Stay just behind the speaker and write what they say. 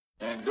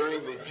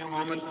during the few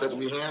moments that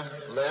we have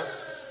left,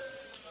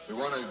 we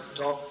want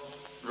to talk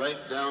right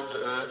down to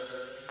earth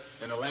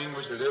in a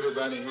language that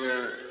everybody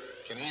here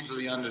can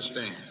easily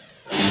understand.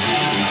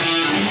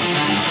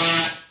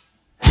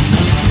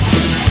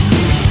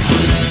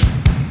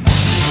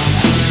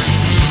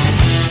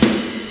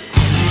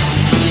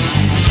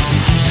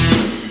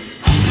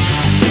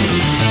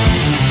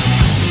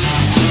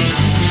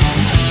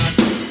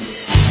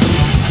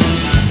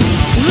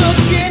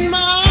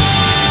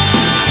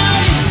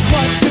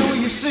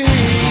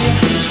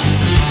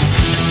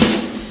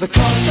 The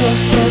cult of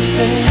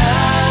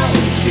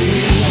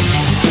personality.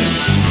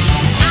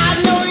 I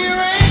know your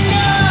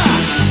anger,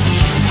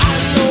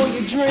 I know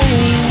your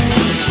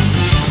dreams.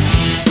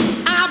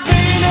 I've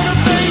been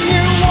everything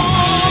you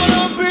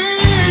wanna be.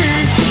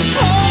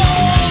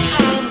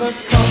 Oh, I'm the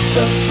cult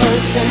of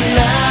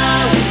personality.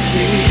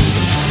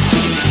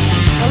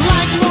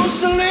 Like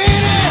Mussolini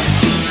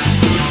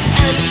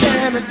and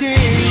Kennedy,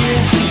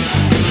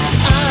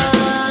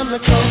 I'm the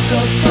cult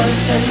of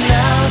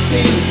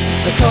personality.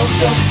 The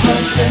cult of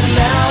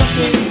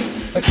personality.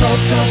 The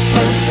cult of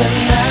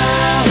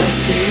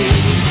personality.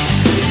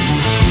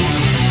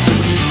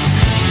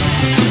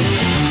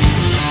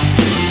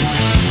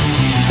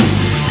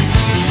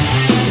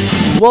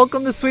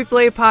 Welcome to Sweet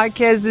Play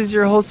Podcast. This is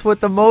your host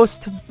with the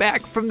most,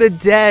 back from the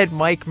dead,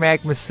 Mike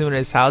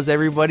Macmasunas. How's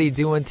everybody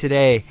doing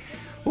today?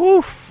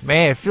 Oof,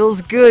 man, it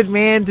feels good,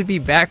 man, to be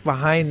back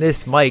behind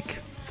this mic.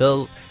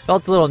 Felt a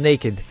little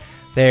naked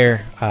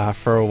there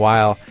for a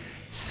while.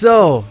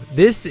 So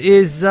this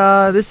is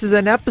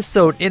an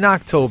episode in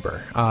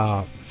October.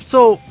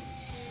 So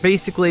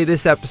basically,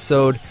 this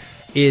episode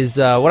is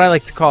what I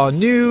like to call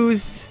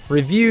news,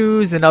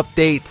 reviews, and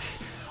updates,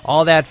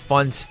 all that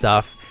fun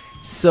stuff.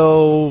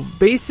 So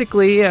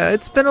basically,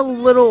 it's been a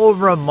little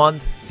over a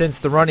month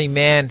since The Running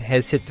Man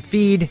has hit the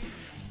feed,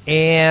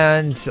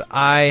 and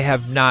I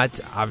have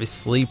not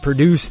obviously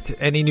produced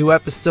any new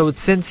episodes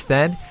since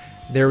then.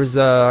 There was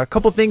a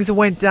couple things that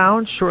went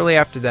down shortly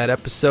after that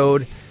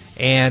episode,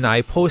 and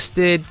I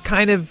posted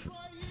kind of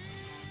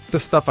the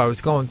stuff I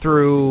was going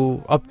through,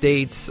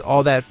 updates,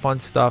 all that fun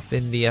stuff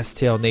in the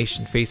STL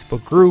Nation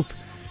Facebook group.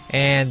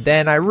 And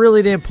then I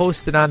really didn't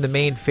post it on the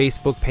main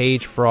Facebook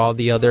page for all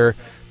the other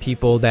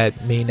people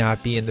that may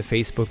not be in the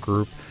Facebook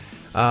group.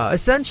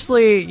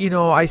 Essentially,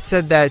 I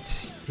said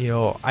that,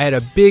 I had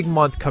a big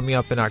month coming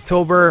up in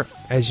October.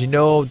 As you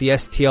know, the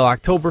STL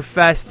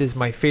Oktoberfest is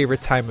my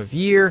favorite time of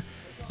year.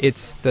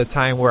 It's the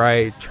time where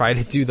I try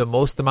to do the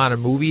most amount of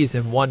movies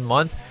in 1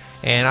 month.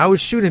 And I was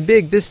shooting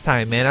big this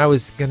time, man. I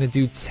was going to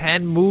do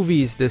 10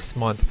 movies this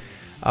month.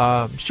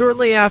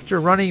 Shortly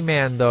after Running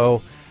Man,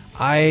 though,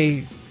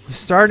 I was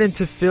starting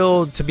to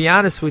feel, to be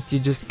honest with you,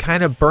 just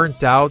kind of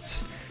burnt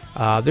out.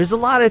 There's a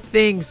lot of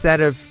things that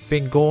have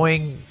been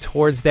going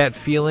towards that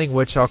feeling,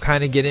 which I'll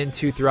kind of get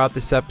into throughout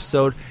this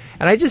episode.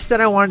 And I just said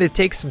I wanted to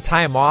take some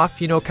time off,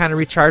 kind of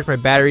recharge my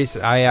batteries.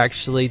 I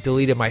actually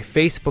deleted my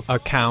Facebook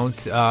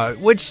account,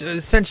 which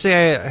essentially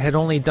I had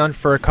only done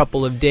for a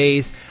couple of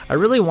days. I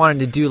really wanted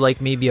to do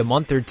like maybe a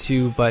month or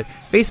two, but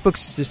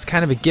Facebook's just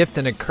kind of a gift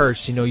and a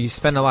curse. You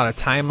spend a lot of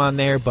time on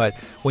there, but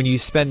when you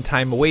spend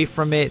time away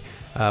from it,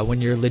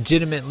 when you're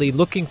legitimately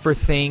looking for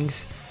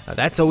things,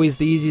 that's always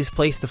the easiest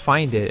place to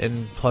find it.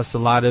 And plus, a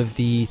lot of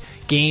the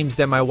games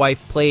that my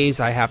wife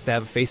plays, I have to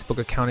have a Facebook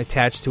account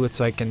attached to it,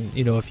 so I can,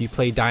 if you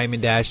play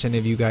Diamond Dash, any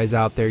of you guys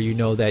out there,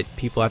 that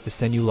people have to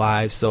send you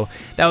live. So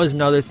that was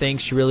another thing.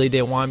 She really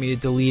didn't want me to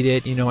delete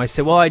it. I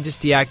said, well, I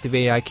just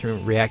deactivated it. I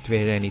can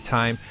reactivate it at any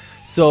time.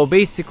 So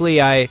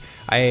basically, I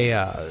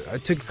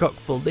took a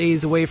couple of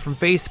days away from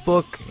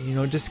Facebook,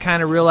 just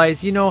kind of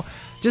realized,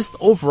 just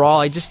overall,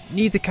 I just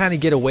need to kind of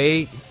get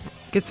away,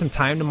 get some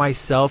time to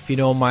myself.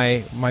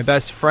 My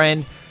best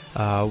friend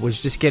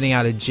was just getting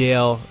out of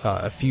jail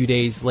a few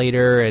days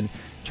later, and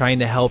trying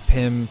to help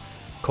him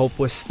cope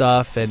with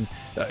stuff. And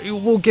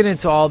we'll get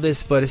into all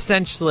this, but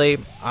essentially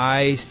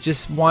I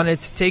just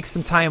wanted to take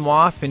some time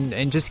off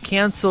and just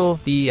cancel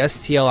the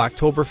STL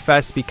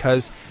Oktoberfest,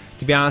 because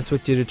to be honest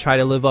with you, to try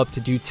to live up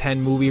to do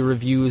 10 movie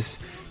reviews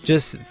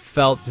just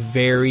felt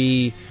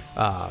very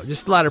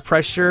just a lot of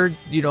pressure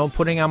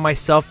putting on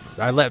myself.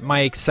 I let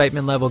my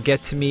excitement level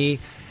get to me.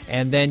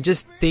 And then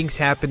just things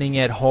happening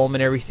at home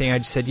and everything, I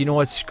just said, you know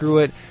what, screw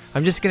it.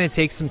 I'm just going to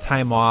take some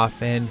time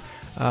off. And,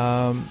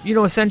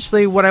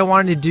 essentially what I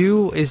wanted to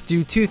do is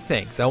do two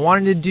things. I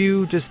wanted to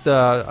do just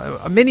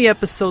a mini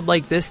episode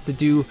like this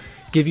to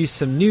give you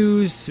some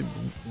news,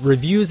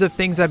 reviews of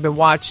things I've been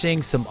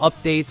watching, some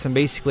updates on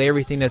basically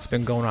everything that's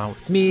been going on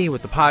with me,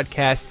 with the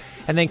podcast,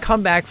 and then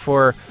come back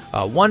for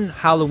one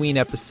Halloween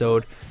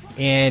episode.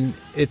 And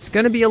it's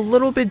going to be a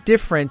little bit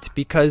different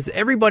because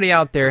everybody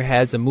out there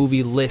has a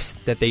movie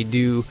list that they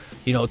do,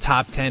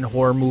 top 10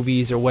 horror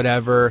movies or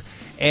whatever.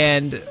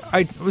 And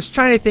I was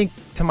trying to think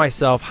to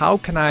myself, how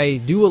can I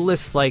do a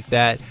list like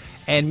that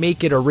and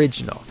make it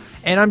original?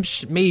 And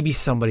maybe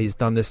somebody's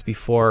done this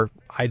before.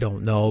 I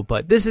don't know,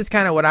 but this is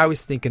kind of what I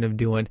was thinking of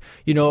doing.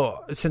 You know,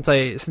 since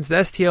the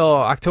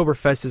STL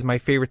Oktoberfest is my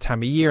favorite time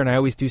of year and I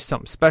always do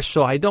something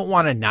special, I don't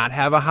want to not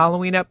have a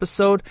Halloween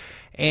episode.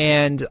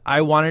 And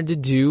I wanted to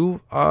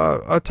do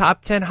a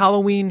top 10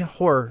 Halloween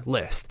horror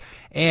list.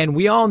 And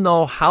we all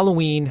know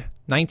Halloween,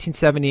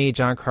 1978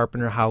 John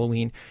Carpenter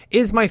Halloween,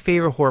 is my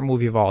favorite horror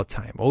movie of all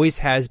time. Always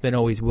has been,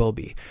 always will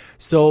be.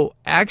 So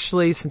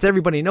actually, since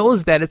everybody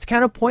knows that, it's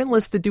kind of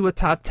pointless to do a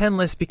top 10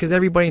 list because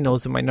everybody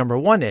knows what my number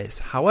one is.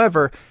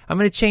 However, I'm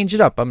going to change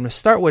it up. I'm going to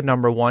start with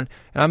number one,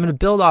 and I'm going to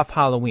build off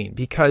Halloween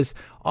because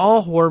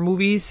all horror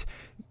movies,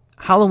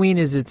 Halloween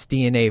is its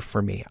DNA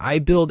for me. I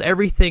build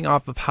everything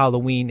off of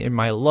Halloween in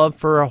my love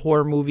for a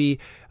horror movie.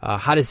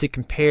 How does it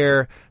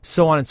compare?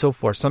 So on and so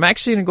forth. So I'm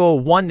actually going to go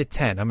 1 to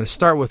 10. I'm going to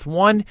start with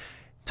 1.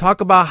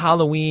 Talk about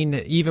Halloween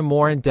even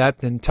more in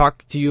depth and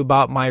talk to you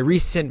about my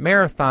recent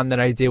marathon that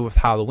I did with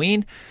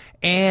Halloween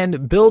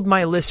and build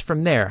my list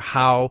from there.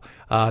 How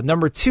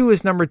number 2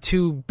 is number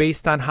 2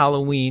 based on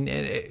Halloween.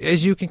 And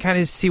as you can kind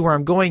of see where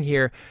I'm going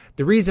here,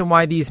 the reason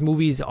why these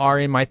movies are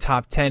in my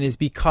top 10 is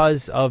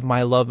because of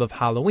my love of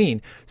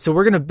Halloween. So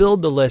we're going to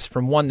build the list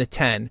from 1 to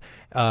 10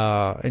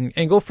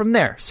 and go from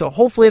there. So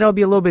hopefully it'll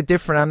be a little bit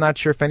different. I'm not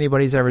sure if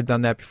anybody's ever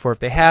done that before. If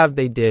they have,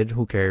 they did.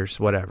 Who cares?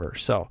 Whatever.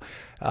 So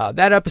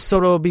that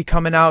episode will be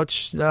coming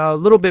out a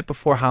little bit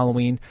before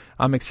Halloween.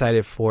 I'm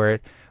excited for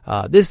it.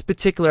 This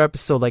particular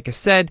episode, like I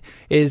said,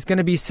 is going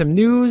to be some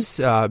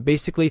news,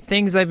 basically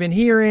things I've been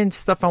hearing,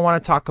 stuff I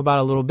want to talk about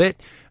a little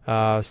bit,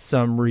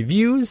 some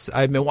reviews.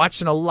 I've been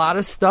watching a lot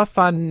of stuff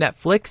on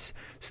Netflix,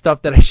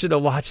 stuff that I should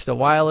have watched a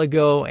while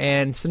ago,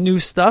 and some new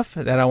stuff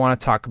that I want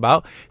to talk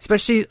about,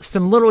 especially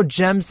some little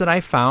gems that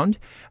I found,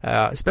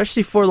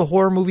 especially for the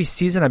horror movie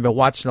season. I've been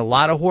watching a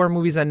lot of horror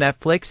movies on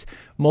Netflix.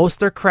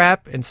 Most are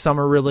crap and some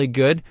are really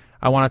good.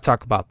 I want to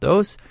talk about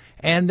those.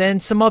 And then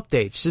some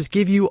updates, just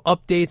give you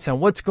updates on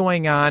what's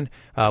going on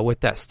with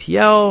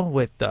STL,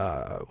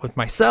 with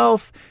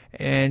myself,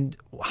 and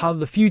how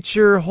the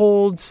future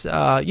holds.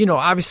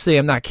 Obviously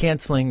I'm not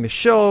canceling the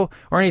show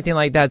or anything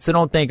like that, so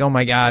don't think, oh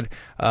my God,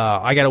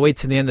 I got to wait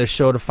to the end of the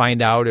show to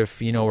find out if,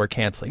 we're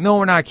canceling. No,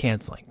 we're not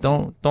canceling.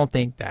 Don't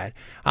think that.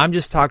 I'm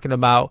just talking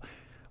about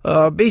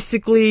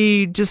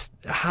basically just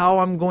how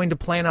I'm going to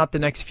plan out the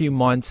next few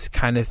months,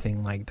 kind of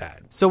thing like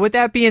that. So with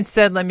that being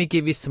said, let me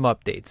give you some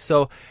updates.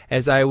 So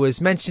as I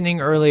was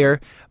mentioning earlier,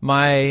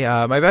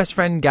 my best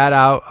friend got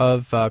out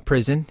of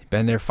prison,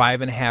 been there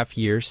 5.5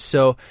 years.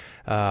 So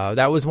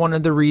that was one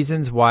of the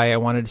reasons why I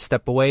wanted to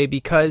step away,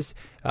 because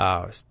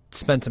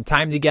spend some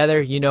time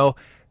together.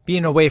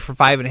 Being away for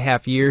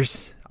 5.5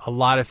 years, a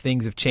lot of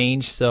things have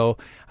changed. So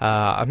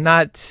I'm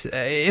not,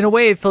 in a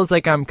way, it feels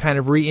like I'm kind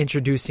of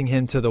reintroducing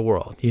him to the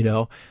world.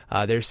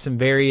 There's some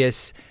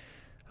various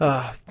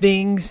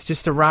things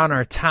just around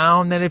our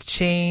town that have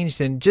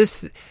changed, and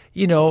just,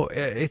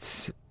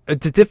 it's a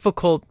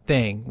difficult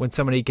thing when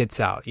somebody gets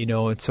out,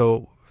 and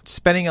so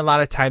spending a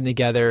lot of time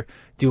together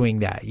doing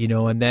that,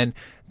 and then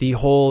the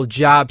whole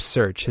job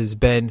search has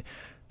been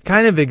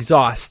kind of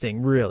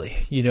exhausting, really.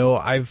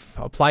 I've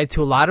applied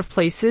to a lot of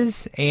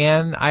places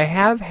and I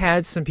have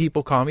had some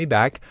people call me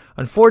back.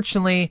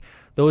 Unfortunately,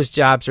 those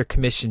jobs are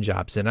commission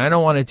jobs, and I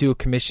don't want to do a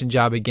commission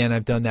job again.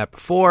 I've done that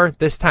before.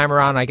 This time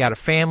around, I got a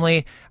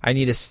family. I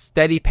need a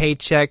steady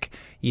paycheck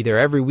either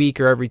every week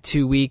or every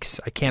 2 weeks.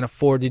 I can't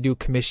afford to do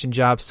commission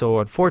jobs, so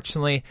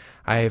unfortunately,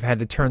 I've had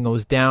to turn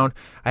those down.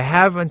 I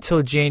have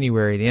until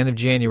January, the end of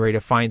January,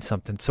 to find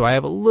something. So I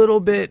have a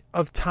little bit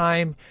of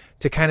time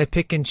to kind of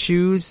pick and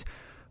choose.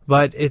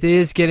 But it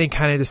is getting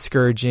kind of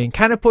discouraging,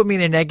 kind of put me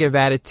in a negative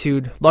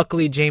attitude.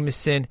 Luckily,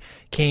 Jameson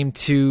came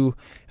to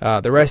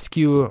the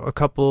rescue a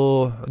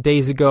couple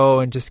days ago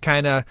and just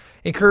kind of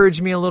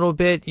encouraged me a little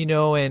bit,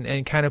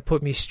 and kind of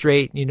put me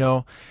straight,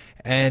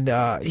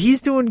 And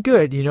he's doing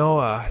good,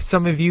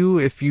 some of you,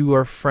 if you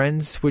are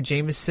friends with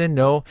Jameson,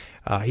 know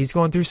he's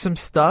going through some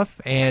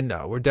stuff, and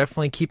we're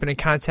definitely keeping in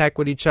contact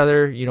with each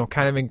other,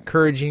 kind of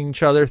encouraging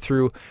each other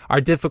through our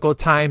difficult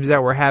times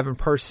that we're having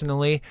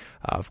personally.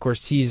 Of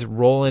course, he's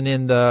rolling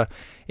in the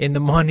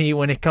money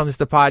when it comes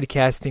to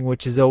podcasting,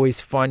 which is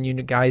always fun. You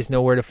guys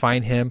know where to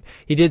find him.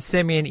 He did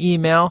send me an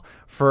email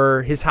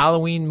for his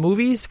Halloween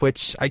movies,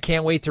 which I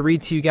can't wait to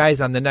read to you guys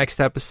on the next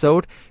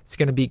episode. It's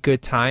going to be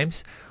good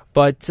times.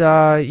 But,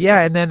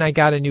 and then I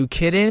got a new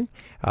kid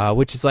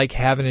which is like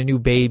having a new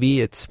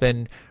baby. It's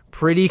been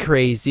pretty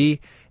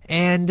crazy.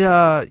 And,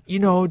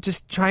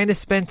 just trying to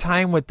spend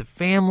time with the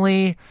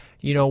family,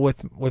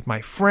 with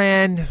my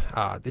friend,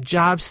 the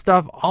job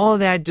stuff, all of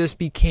that just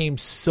became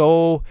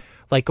so,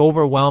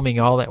 overwhelming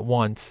all at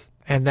once.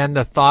 And then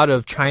the thought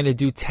of trying to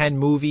do 10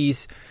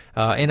 movies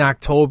in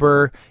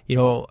October.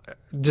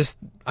 Just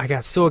I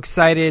got so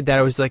excited that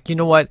I was like, you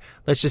know what,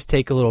 let's just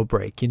take a little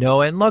break,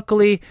 and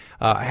luckily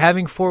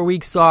having 4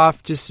 weeks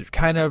off, just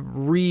kind of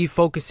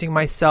refocusing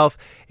myself,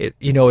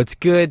 it's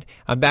good.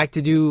 I'm back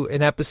to do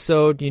an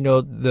episode,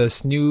 the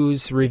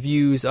snooze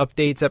reviews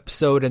updates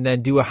episode, and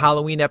then do a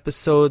Halloween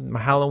episode, my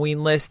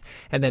Halloween list,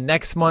 and then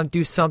next month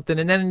do something,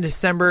 and then in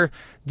December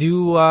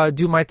do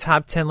my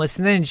top 10 list,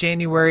 and then in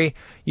January,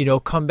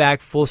 come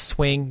back full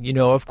swing.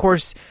 Of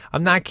course,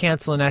 I'm not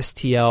canceling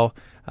STL.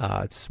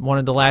 It's one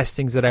of the last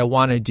things that I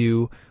want to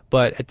do,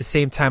 but at the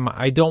same time,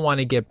 I don't want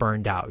to get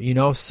burned out,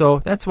 so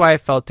that's why I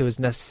felt it was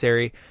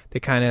necessary to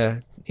kind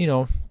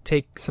of,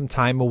 take some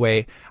time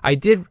away. I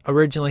did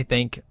originally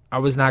think I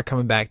was not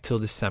coming back till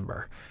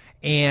December,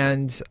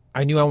 and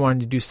I knew I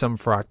wanted to do something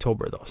for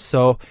October though.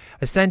 So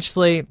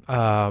essentially,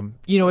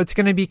 it's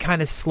going to be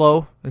kind of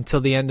slow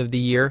until the end of the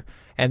year.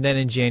 And then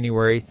in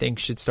January, things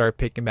should start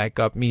picking back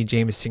up. Me and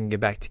Jameson can get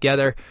back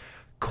together.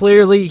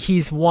 Clearly,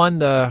 he's won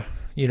the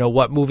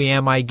what movie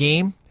am I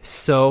game.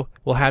 So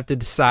we'll have to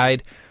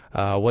decide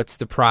what's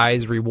the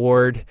prize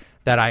reward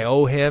that I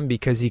owe him,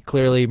 because he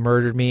clearly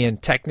murdered me.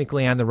 And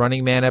technically on the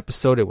Running Man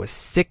episode, it was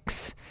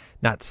 6,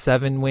 not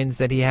 7 wins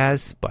that he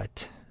has.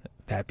 But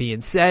that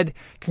being said,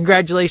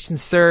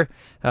 congratulations, sir.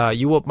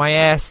 You whooped my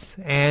ass,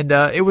 and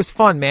it was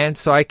fun, man.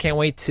 So I can't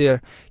wait to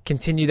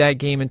continue that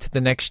game into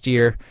the next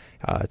year.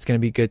 It's going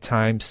to be a good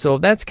time. So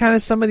that's kind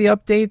of some of the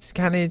updates,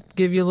 kind of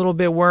give you a little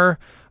bit where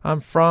I'm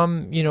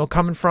from,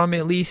 coming from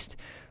at least.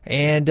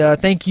 And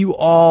thank you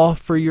all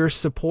for your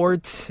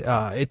support.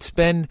 It's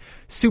been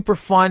super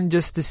fun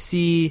just to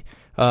see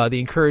the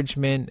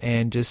encouragement,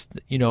 and just,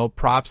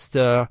 props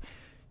to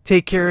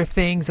take care of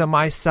things on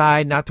my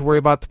side, not to worry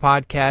about the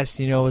podcast,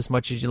 as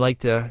much as you like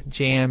to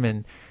jam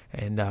and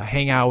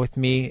hang out with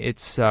me.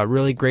 It's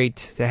really great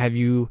to have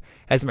you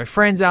as my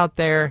friends out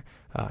there,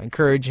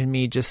 encouraging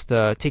me just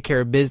to take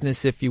care of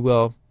business, if you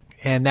will.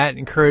 And that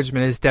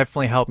encouragement has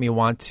definitely helped me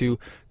want to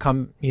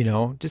come,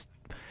 just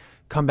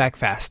come back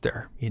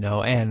faster, and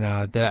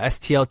the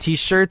STL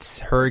t-shirts,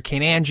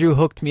 Hurricane Andrew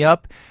hooked me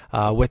up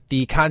with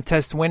the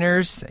contest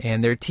winners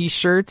and their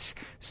t-shirts.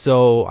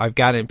 So I've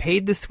gotten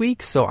paid this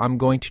week, so I'm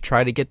going to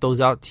try to get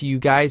those out to you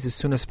guys as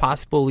soon as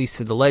possible.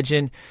 Lisa the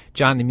Legend,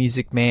 John the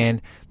Music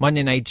Man,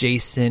 Monday Night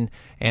Jason,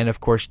 and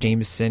of course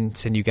Jameson,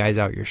 send you guys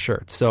out your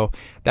shirts. So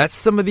that's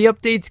some of the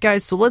updates,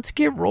 guys. So let's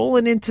get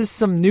rolling into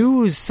some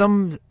news,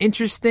 some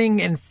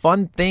interesting and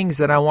fun things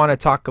that I want to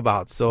talk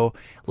about. So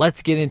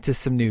let's get into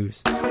some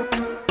news.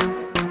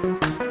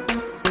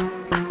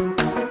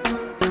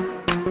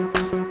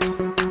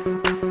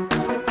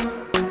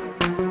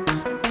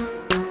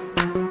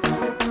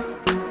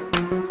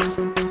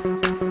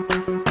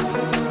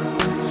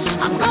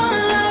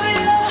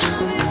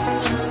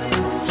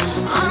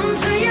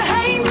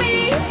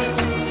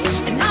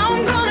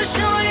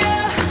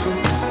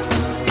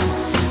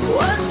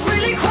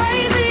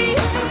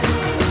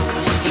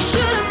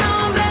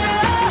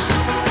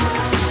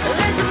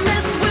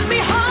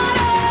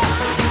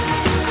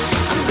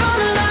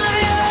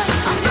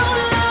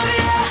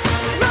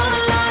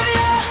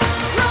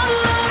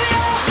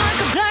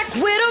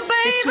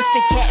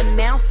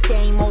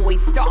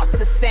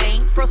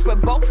 First we're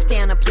both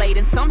down a plate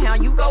and somehow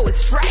you go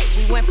astray.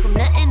 We went from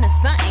nothing to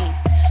something,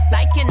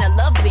 like in a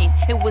loving.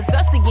 It was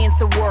us against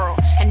the world,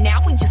 and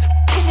now we just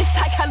f***ing. It's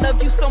like I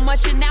loved you so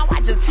much and now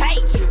I just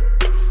hate you.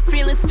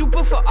 Feeling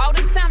stupid for all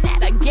the time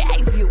that I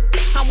gave you.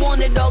 I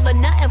wanted all or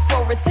nothing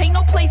for us, ain't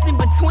no place in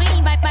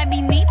between. Might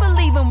be me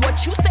believing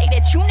what you say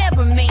that you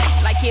never mean.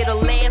 Like it'll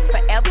last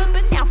forever,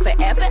 but now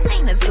forever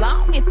ain't as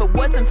long. If it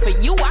wasn't for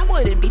you, I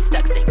wouldn't be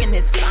stuck singing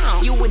this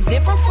song. You were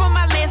different from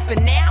my last, but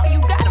now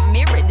you got a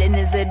mirror. And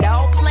as it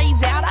all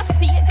plays out, I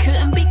see it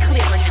couldn't be clearer.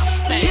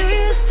 Now say,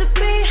 you used to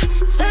be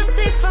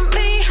thirsty for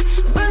me,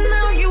 but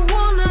now you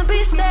wanna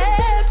be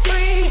set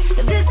free.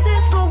 This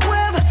is the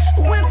web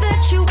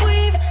that you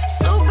weave.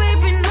 So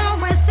baby, now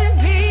rest in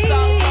peace. it's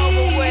all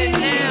over with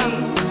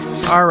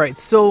now. All right,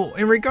 so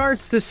in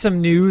regards to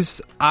some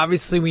news,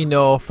 obviously we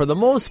know for the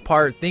most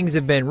part things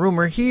have been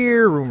rumor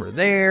here, rumor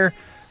there,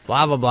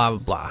 blah, blah, blah, blah,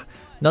 blah.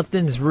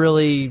 Nothing's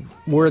really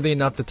worthy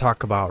enough to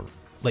talk about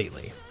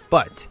lately.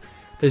 But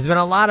there's been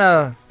a lot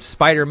of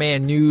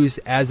Spider-Man news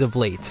as of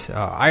late.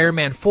 Iron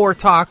Man 4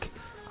 talk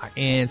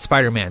and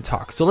Spider-Man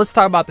talk. So let's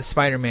talk about the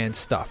Spider-Man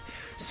stuff.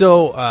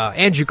 So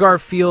Andrew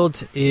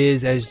Garfield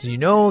is, as you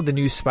know, the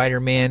new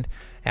Spider-Man.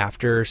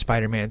 After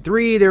Spider-Man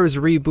 3, there was a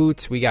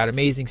reboot. We got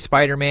Amazing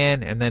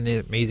Spider-Man and then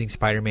Amazing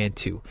Spider-Man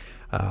 2.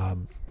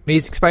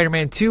 Amazing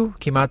Spider-Man 2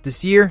 came out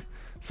this year.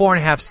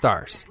 4.5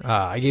 stars.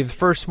 I gave the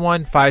first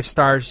one 5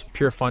 stars.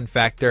 Pure fun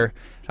factor.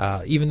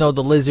 Even though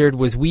the lizard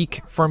was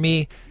weak for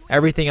me,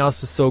 everything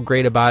else was so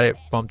great about it,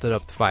 bumped it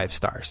up to 5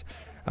 stars.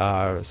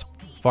 As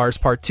far as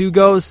part 2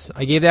 goes,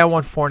 I gave that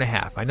one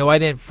 4.5. I know I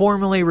didn't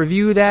formally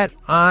review that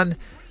on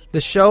the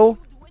show,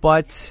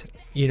 but,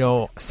 you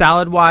know,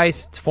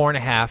 salad-wise, it's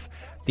 4.5.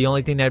 The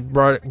only thing that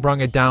brung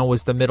it down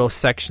was the middle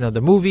section of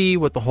the movie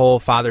with the whole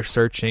father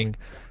searching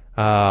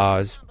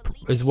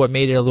is what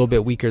made it a little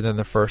bit weaker than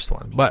the first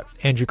one. But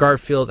Andrew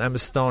Garfield, Emma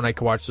Stone, I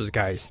could watch those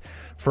guys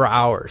for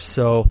hours.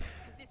 So,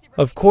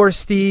 of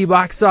course, the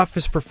box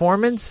office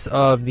performance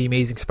of The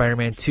Amazing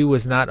Spider-Man 2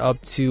 was not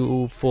up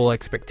to full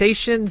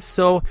expectations.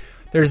 So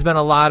there's been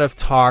a lot of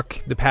talk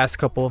the past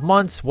couple of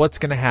months. What's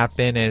going to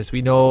happen? As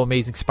we know,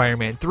 Amazing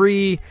Spider-Man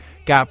 3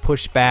 got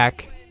pushed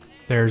back.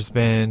 There's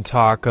been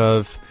talk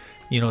of,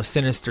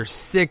 Sinister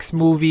Six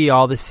movie,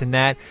 all this and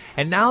that.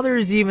 And now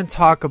there's even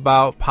talk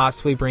about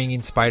possibly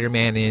bringing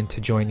Spider-Man in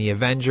to join the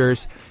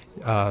Avengers.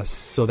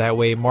 So that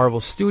way Marvel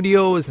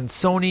Studios and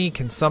Sony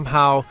can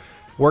somehow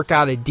work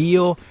out a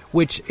deal,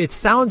 which it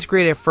sounds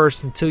great at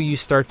first until you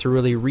start to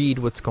really read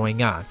what's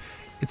going on.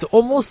 It's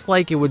almost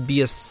like it would be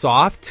a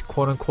soft,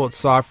 quote-unquote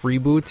soft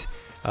reboot.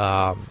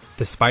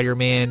 The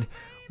Spider-Man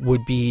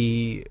would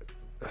be...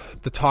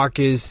 The talk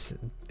is,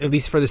 at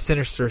least for the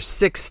Sinister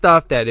Six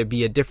stuff, that it'd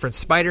be a different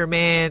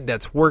Spider-Man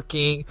that's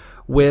working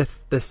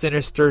with the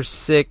Sinister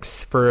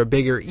Six for a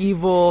bigger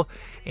evil.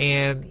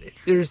 And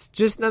there's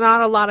just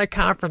not a lot of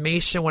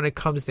confirmation when it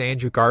comes to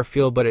Andrew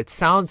Garfield, but it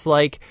sounds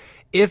like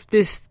if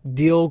this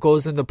deal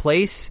goes into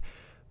place,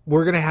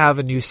 we're going to have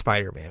a new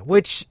Spider-Man,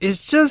 which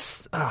is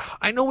just,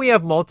 I know we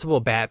have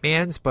multiple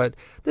Batmans, but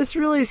this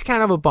really is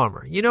kind of a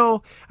bummer.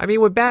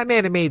 With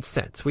Batman, it made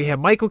sense. We had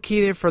Michael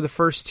Keaton for the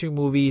first two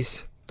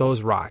movies.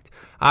 Those rocked.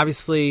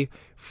 Obviously,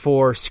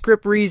 for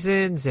script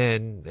reasons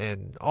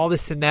and all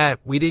this and that,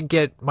 we didn't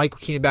get Michael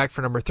Keaton back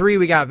for number 3.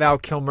 We got Val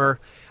Kilmer.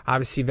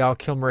 Obviously, Val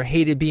Kilmer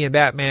hated being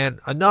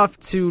Batman enough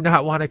to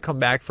not want to come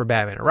back for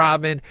Batman and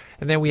Robin.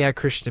 And then we had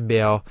Christian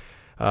Bale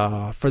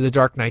for the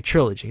Dark Knight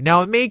trilogy.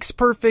 Now, it makes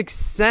perfect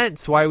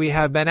sense why we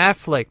have Ben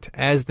Affleck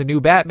as the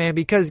new Batman,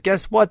 because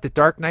guess what? The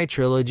Dark Knight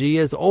trilogy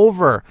is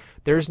over.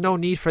 There's no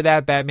need for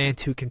that Batman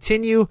to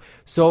continue,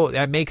 so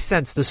that makes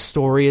sense. The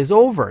story is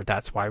over.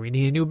 That's why we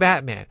need a new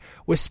Batman.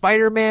 With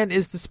Spider-Man,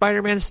 is the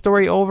Spider-Man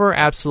story over?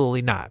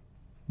 Absolutely not.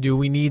 Do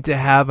we need to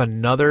have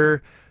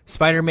another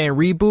Spider-Man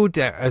reboot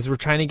as we're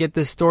trying to get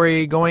this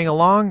story going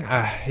along?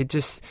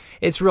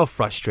 It's real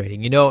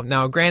frustrating.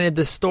 Now granted,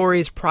 the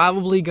story is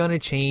probably going to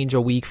change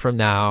a week from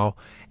now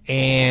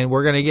and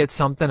we're going to get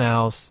something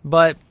else.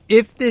 But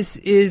if this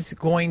is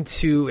going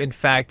to in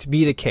fact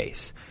be the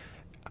case,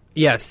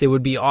 yes, it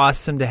would be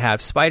awesome to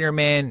have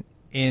Spider-Man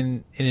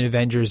in an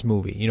Avengers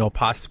movie,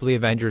 possibly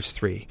Avengers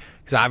 3.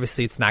 Because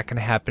obviously it's not going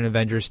to happen in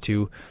Avengers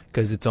 2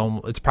 because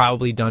it's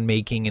probably done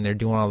making and they're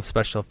doing all the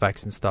special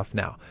effects and stuff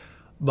now.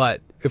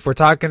 But if we're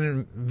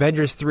talking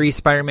Avengers 3,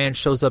 Spider-Man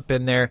shows up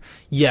in there,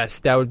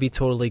 yes, that would be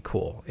totally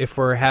cool. If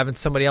we're having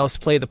somebody else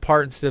play the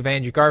part instead of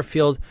Andrew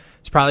Garfield,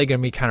 it's probably going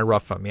to be kind of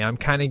rough on me. I'm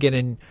kind of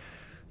getting,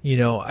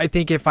 I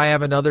think if I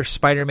have another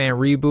Spider-Man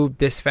reboot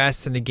this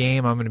fast in the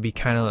game, I'm going to be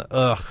kind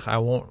of, I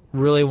won't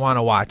really want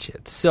to watch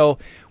it. So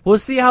we'll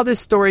see how this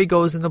story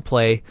goes into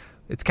play.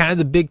 It's kind of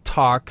the big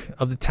talk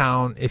of the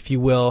town, if you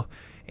will.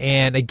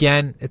 And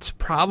again, it's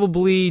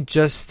probably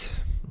just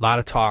a lot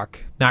of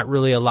talk, not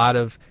really a lot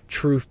of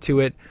truth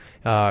to it.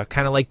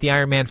 Kind of like the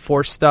Iron Man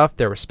 4 stuff.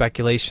 There was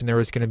speculation there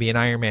was going to be an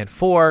Iron Man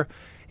 4,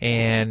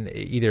 and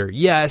either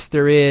yes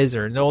there is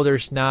or no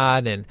there's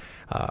not. And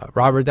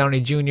Robert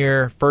Downey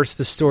Jr., first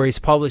the story's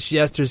published,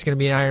 yes there's going to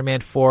be an Iron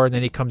Man 4, and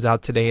then he comes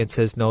out today and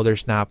says no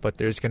there's not, but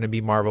there's going to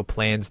be Marvel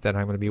plans that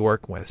I'm going to be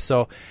working with.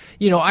 So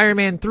Iron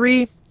Man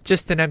 3,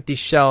 just an empty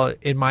shell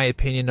in my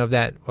opinion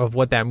of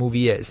what that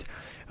movie is.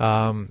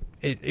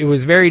 It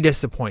was very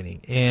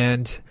disappointing,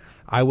 and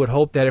I would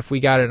hope that if we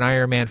got an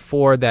Iron Man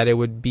 4 that it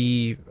would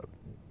be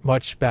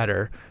much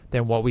better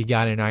than what we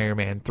got in Iron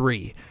Man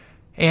 3.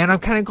 And I'm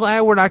kind of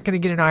glad we're not going to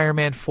get an Iron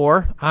Man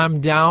 4.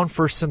 I'm down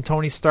for some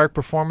Tony Stark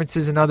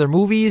performances in other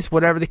movies,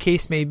 whatever the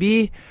case may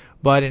be.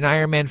 But in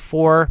Iron Man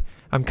 4,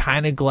 I'm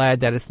kind of glad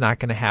that it's not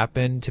going to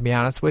happen, to be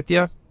honest with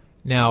you.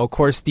 Now, of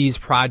course, these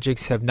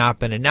projects have not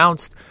been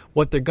announced.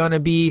 What they're going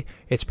to be,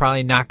 it's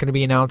probably not going to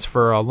be announced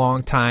for a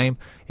long time.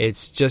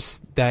 It's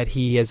just that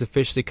he has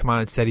officially come out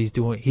and said he's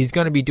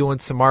going to be doing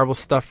some Marvel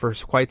stuff for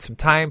quite some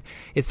time.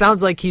 It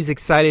sounds like he's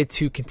excited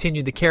to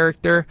continue the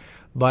character,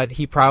 but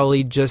he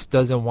probably just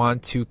doesn't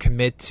want to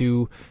commit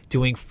to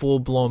doing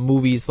full-blown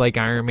movies like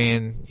Iron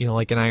Man,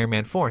 like an Iron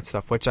Man 4 and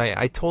stuff, which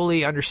I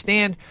totally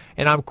understand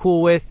and I'm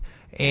cool with.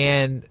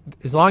 And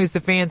as long as the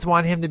fans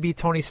want him to be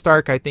Tony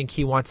Stark, I think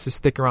he wants to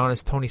stick around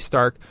as Tony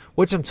Stark,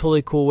 which I'm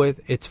totally cool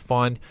with. It's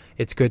fun.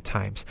 It's good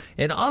times.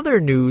 In other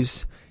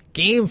news,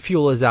 Game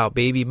Fuel is out,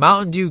 baby.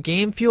 Mountain Dew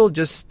Game Fuel,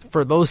 just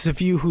for those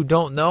of you who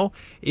don't know,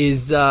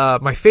 is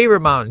my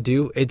favorite Mountain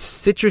Dew. It's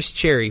citrus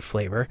cherry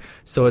flavor.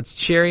 So it's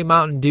cherry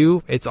Mountain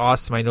Dew. It's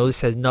awesome. I know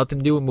this has nothing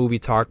to do with movie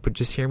talk, but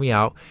just hear me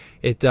out.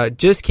 It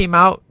just came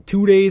out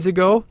 2 days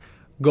ago.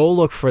 Go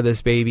look for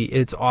this, baby.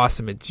 It's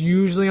awesome. It's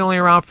usually only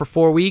around for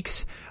 4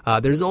 weeks.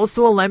 There's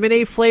also a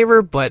lemonade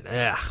flavor, but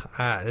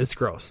it's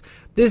gross.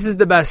 This is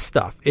the best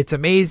stuff. It's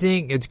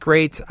amazing. It's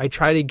great. I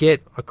try to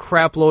get a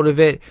crap load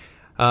of it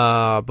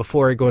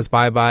before it goes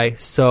bye-bye.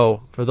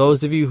 So for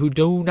those of you who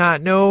do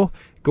not know,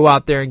 go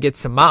out there and get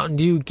some Mountain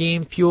Dew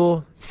Game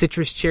Fuel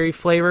citrus cherry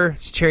flavor.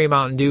 It's cherry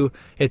Mountain Dew.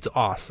 It's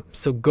awesome.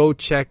 So go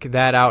check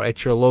that out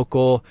at your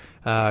local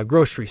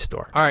grocery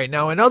store. All right,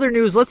 now in other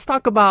news, let's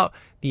talk about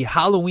the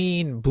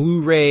Halloween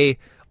Blu-ray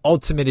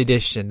Ultimate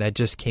Edition that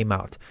just came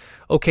out.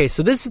 Okay,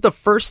 so this is the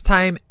first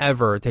time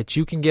ever that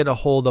you can get a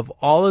hold of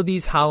all of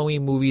these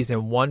Halloween movies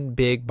in one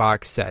big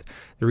box set.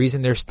 The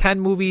reason there's 10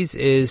 movies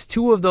is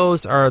 2 of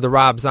those are the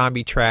Rob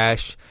Zombie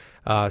trash,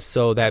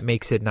 so that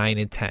makes it 9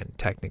 and 10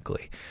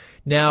 technically.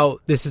 Now,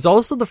 this is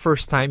also the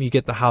first time you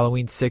get the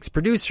Halloween 6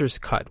 Producer's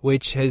Cut,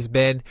 which has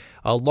been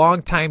a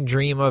long-time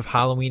dream of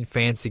Halloween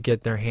fans to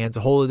get their hands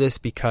a hold of this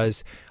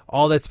because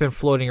all that's been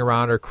floating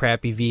around are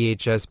crappy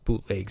VHS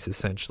bootlegs,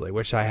 essentially,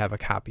 which I have a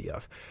copy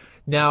of.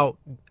 Now,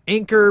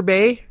 Anchor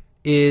Bay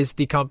is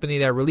the company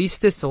that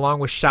released this along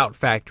with Shout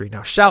Factory.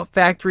 Now, Shout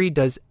Factory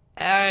does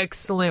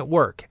excellent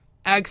work.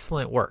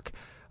 Excellent work.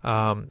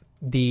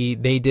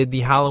 They did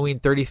the Halloween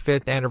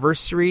 35th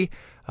anniversary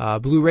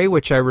Blu-ray,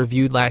 which I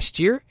reviewed last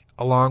year,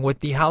 along with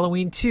the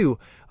Halloween 2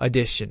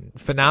 edition.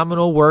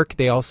 Phenomenal work.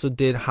 They also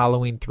did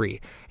Halloween 3.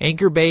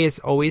 Anchor Bay has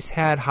always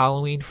had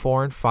Halloween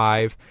 4 and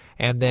 5,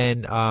 and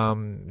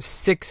then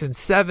 6 and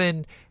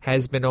 7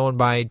 has been owned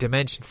by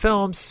Dimension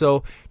Films,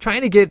 so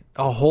trying to get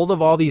a hold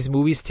of all these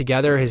movies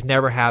together has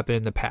never happened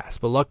in the past,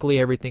 but luckily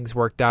everything's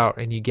worked out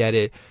and you get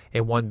it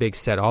in one big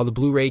set. All the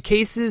Blu-ray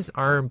cases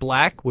are in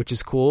black, which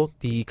is cool.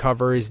 The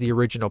cover is the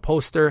original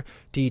poster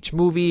to each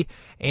movie,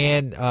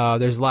 and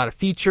there's a lot of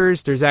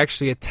features. There's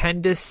actually a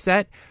 10-disc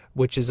set,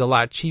 which is a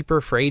lot cheaper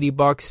for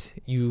 $80.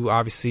 You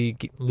obviously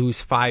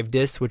lose 5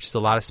 discs, which is a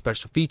lot of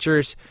special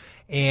features,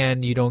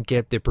 and you don't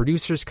get the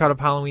producer's cut of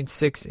Halloween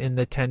 6 in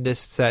the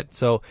 10-disc set.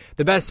 So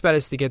the best bet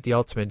is to get the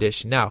Ultimate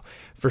Edition. Now,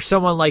 for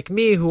someone like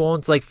me who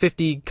owns like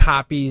 50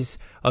 copies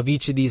of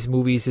each of these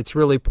movies, it's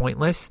really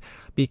pointless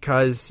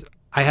because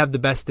I have the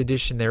best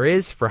edition there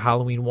is for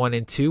Halloween 1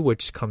 and 2,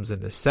 which comes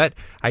in this set.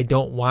 I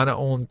don't want to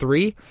own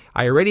 3.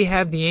 I already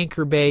have the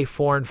Anchor Bay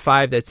 4 and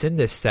 5 that's in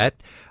this set,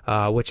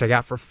 which I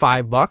got for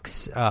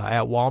 $5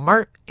 at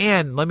Walmart.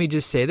 And let me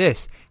just say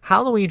this,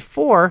 Halloween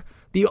 4,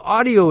 the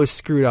audio is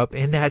screwed up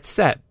in that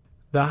set.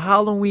 The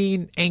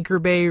Halloween Anchor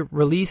Bay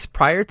release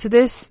prior to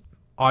this,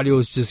 audio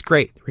is just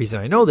great. The reason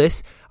I know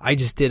this, I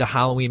just did a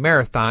Halloween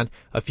marathon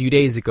a few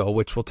days ago,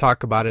 which we'll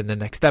talk about in the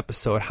next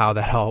episode, how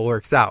that all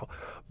works out.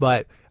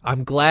 But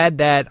I'm glad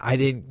that I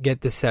didn't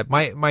get this set.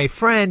 My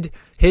friend,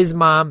 his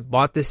mom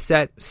bought this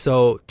set,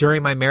 so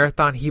during my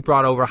marathon, he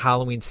brought over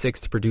Halloween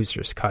 6 to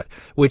Producer's Cut,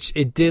 which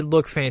it did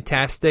look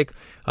fantastic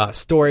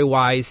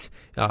story-wise.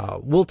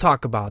 We'll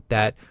talk about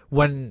that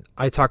when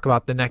I talk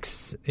about the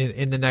next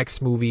in the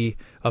next movie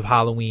of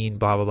Halloween,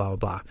 blah, blah, blah,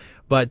 blah.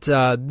 But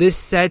this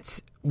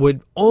set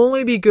would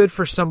only be good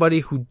for somebody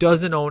who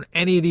doesn't own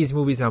any of these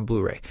movies on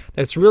Blu-ray.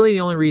 That's really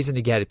the only reason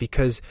to get it,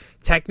 because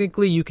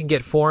technically you can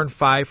get 4 and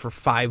 5 for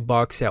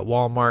 $5 at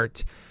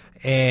Walmart,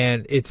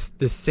 and it's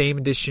the same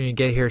edition you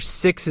get here.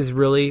 6 is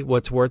really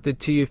what's worth it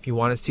to you if you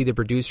want to see the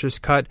producer's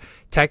cut.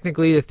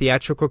 Technically, the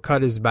theatrical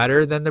cut is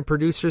better than the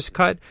producer's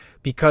cut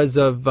because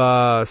of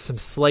some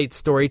slight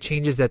story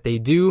changes that they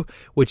do,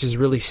 which is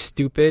really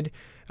stupid.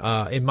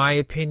 In my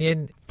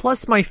opinion.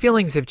 Plus, my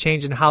feelings have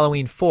changed in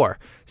Halloween 4.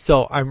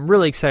 So I'm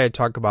really excited to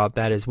talk about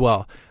that as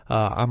well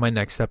on my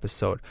next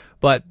episode.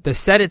 But the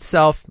set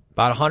itself,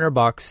 about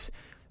 $100.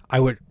 I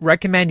would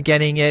recommend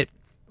getting it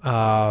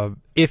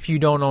if you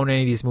don't own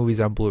any of these movies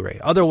on Blu-ray.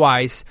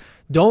 Otherwise,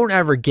 don't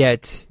ever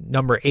get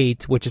number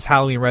 8, which is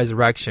Halloween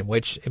Resurrection,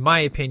 which, in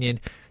my opinion,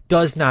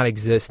 does not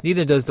exist.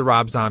 Neither does the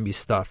Rob Zombie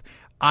stuff.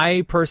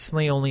 I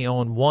personally only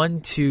own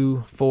 1,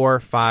 2, 4,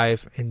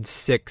 5, and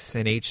 6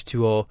 in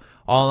H2O,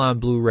 all on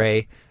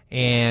Blu-ray.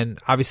 And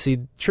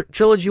obviously,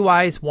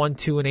 trilogy-wise, 1,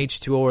 2, and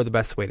H2O are the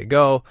best way to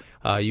go.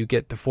 You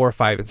get the 4,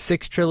 5, and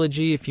 6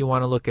 trilogy if you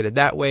want to look at it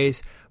that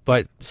ways.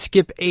 But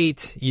skip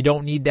 8. You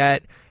don't need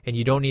that, and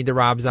you don't need the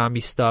Rob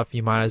Zombie stuff.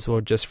 You might as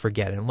well just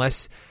forget it.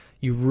 Unless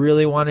you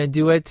really want to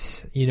do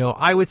it,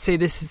 I would say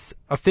this is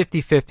a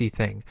 50-50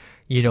 thing.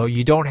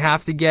 You don't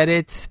have to get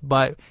it,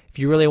 but if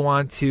you really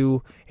want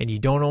to and you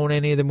don't own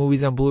any of the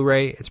movies on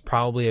Blu-ray, it's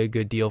probably a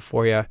good deal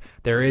for you.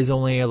 There is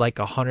only like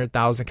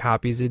 100,000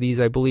 copies of these,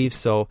 I believe,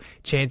 so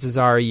chances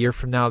are a year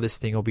from now this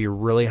thing will be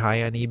really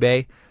high on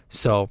eBay.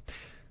 So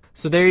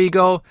there you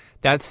go.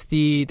 That's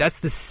the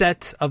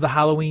set of the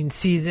Halloween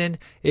season,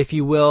 if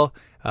you will.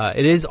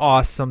 It is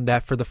awesome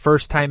that for the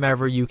first time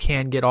ever you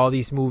can get all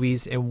these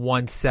movies in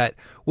one set,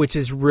 which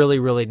is really,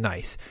 really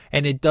nice.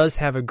 And it does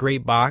have a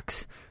great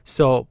box.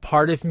 So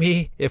part of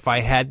me, if I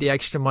had the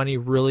extra money,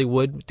 really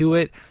would do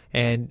it.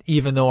 And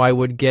even though I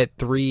would get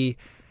 3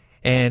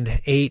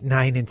 and 8,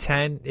 9, and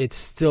 10, it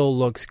still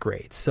looks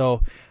great.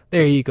 So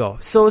there you go.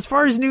 So as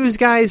far as news,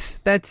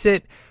 guys, that's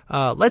it.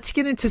 Let's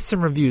get into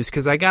some reviews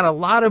because I got a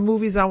lot of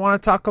movies I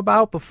want to talk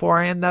about before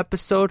I end the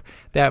episode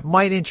that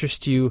might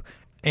interest you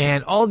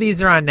And all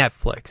these are on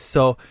Netflix.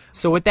 So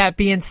with that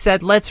being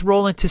said, let's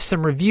roll into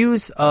some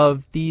reviews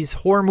of these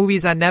horror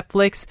movies on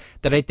Netflix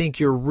that I think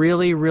you're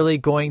really, really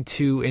going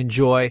to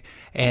enjoy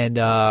and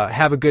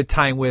have a good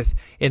time with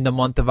in the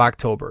month of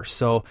October.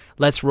 So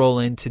let's roll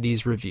into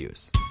these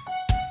reviews.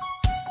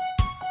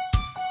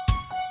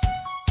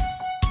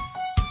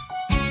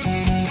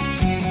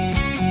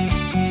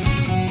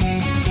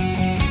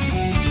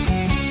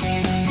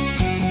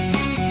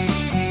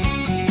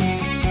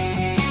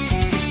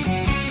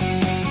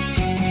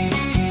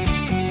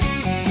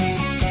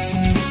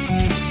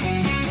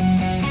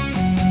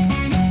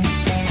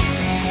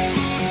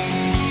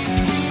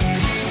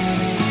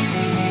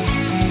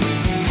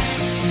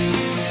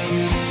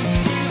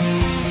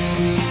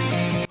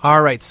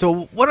 All right,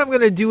 so what I'm going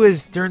to do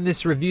is during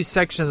this review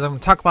section is I'm going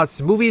to talk about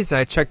some movies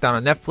I checked out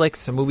on Netflix,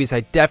 some movies I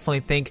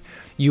definitely think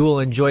you will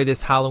enjoy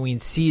this Halloween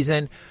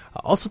season.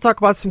 I'll also talk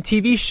about some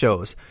TV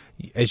shows.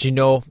 As you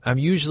know, I'm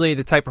usually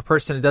the type of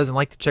person that doesn't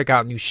like to check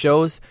out new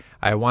shows.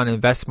 I want to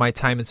invest my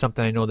time in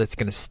something I know that's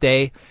going to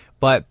stay,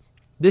 but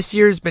this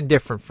year has been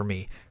different for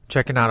me.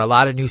 Checking out a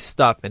lot of new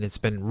stuff, and it's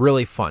been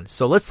really fun.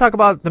 So let's talk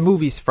about the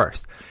movies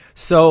first.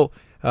 So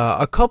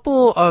a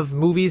couple of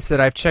movies that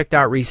I've checked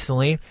out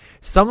recently.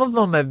 Some of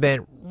them have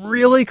been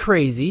really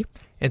crazy,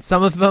 and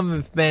some of them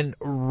have been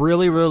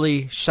really,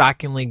 really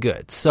shockingly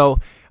good. So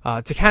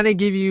to kind of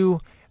give you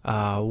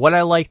what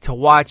I like to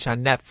watch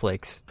on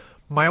Netflix,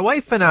 my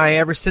wife and I,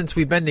 ever since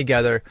we've been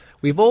together,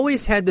 we've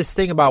always had this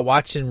thing about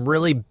watching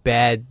really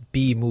bad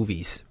B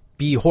movies,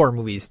 B horror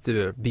movies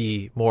to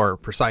be more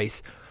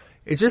precise.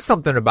 It's just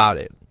something about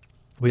it.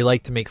 We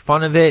like to make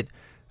fun of it.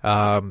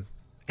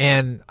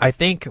 And I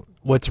think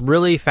what's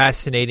really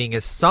fascinating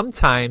is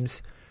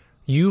sometimes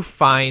you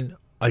find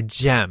a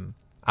gem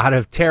out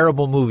of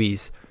terrible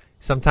movies.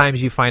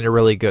 Sometimes you find a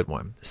really good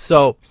one.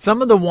 So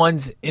some of the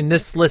ones in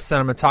this list that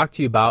I'm going to talk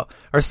to you about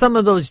are some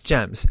of those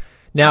gems.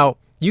 Now,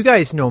 you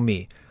guys know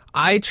me.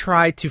 I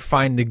try to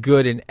find the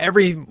good in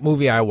every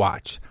movie I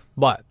watch.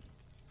 But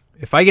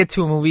if I get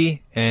to a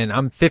movie and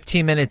I'm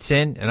 15 minutes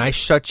in and I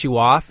shut you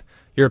off,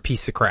 you're a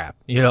piece of crap.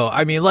 You know,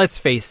 I mean, let's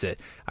face it.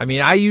 I mean,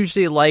 I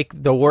usually like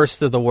the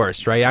worst of the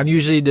worst, right? I'm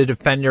usually the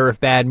defender of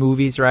bad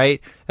movies, right?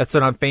 That's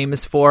what I'm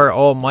famous for.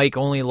 Oh, Mike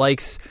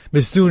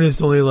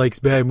Masunas only likes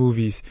bad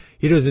movies.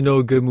 He doesn't know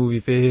a good movie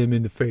if it hit him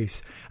in the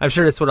face. I'm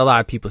sure that's what a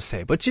lot of people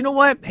say. But you know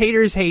what?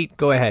 Haters hate.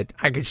 Go ahead.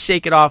 I could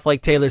shake it off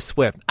like Taylor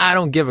Swift. I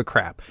don't give a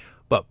crap.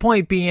 But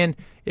point being,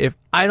 if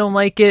I don't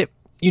like it,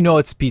 you know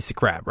it's a piece of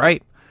crap,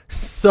 right?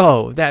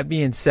 So, that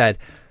being said,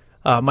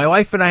 my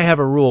wife and I have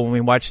a rule when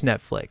we watch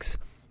Netflix.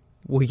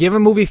 We give a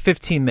movie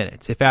 15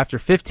 minutes. If after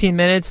 15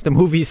 minutes the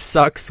movie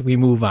sucks, we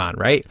move on,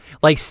 right?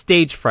 Like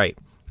Stage Fright.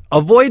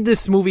 Avoid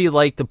this movie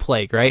like the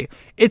plague, right?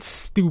 It's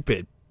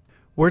stupid.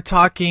 We're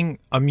talking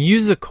a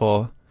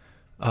musical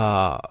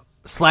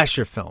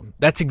slasher film.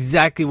 That's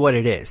exactly what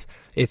it is.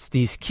 It's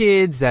these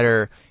kids that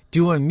are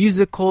doing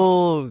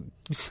musical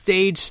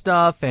stage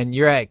stuff, and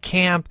you're at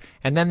camp,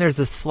 and then there's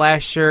a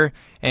slasher,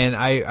 and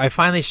I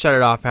finally shut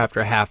it off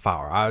after a half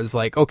hour. I was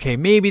like, okay,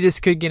 maybe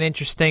this could get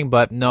interesting,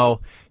 but no.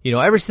 You know,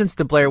 ever since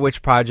the Blair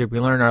Witch Project, we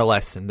learned our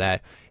lesson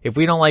that if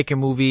we don't like a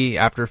movie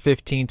after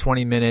 15,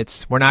 20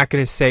 minutes, we're not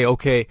going to say,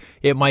 okay,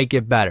 it might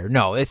get better.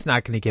 No, it's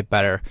not going to get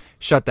better.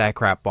 Shut that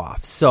crap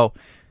off. So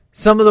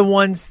some of the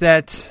ones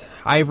that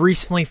I've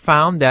recently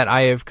found that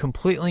I have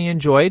completely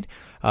enjoyed,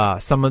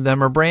 some of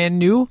them are brand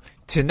new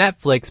to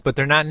Netflix, but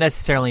they're not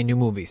necessarily new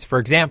movies. For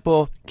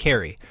example,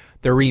 Carrie,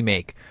 the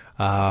remake.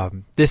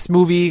 This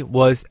movie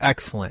was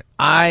excellent.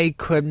 I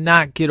could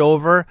not get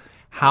over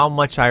how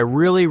much I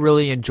really,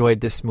 really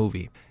enjoyed this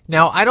movie.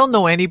 Now, I don't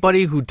know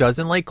anybody who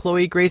doesn't like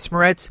Chloe Grace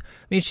Moretz. I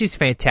mean, she's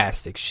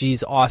fantastic.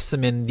 She's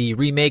awesome in the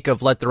remake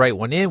of Let the Right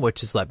One In,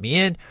 which is Let Me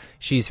In.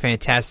 She's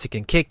fantastic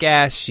in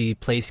Kick-Ass. She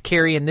plays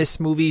Carrie in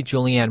this movie.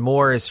 Julianne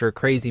Moore is her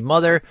crazy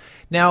mother.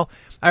 Now,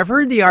 I've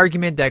heard the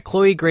argument that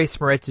Chloe Grace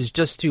Moretz is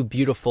just too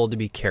beautiful to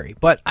be Carrie,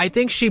 but I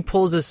think she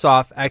pulls this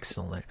off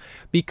excellent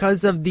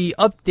because of the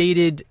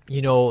updated,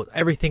 you know,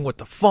 everything with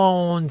the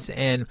phones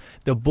and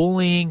the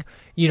bullying.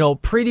 You know,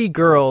 pretty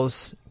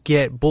girls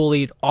get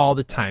bullied all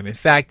the time. In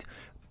fact,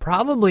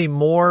 probably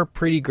more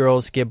pretty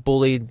girls get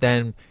bullied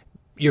than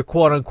your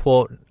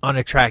quote-unquote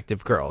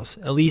unattractive girls,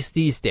 at least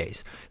these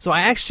days. So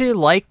I actually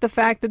like the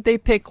fact that they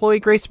picked Chloe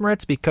Grace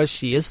Moretz because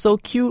she is so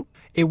cute.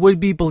 It would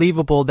be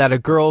believable that a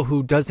girl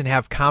who doesn't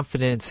have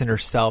confidence in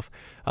herself,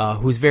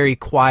 who's very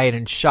quiet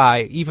and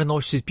shy, even though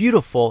she's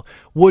beautiful,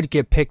 would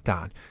get picked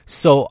on.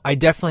 So I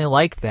definitely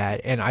like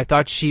that, and I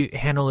thought she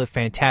handled it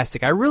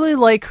fantastic. I really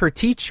like her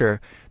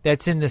teacher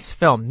that's in this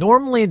film.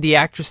 Normally, the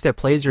actress that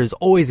plays her is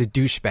always a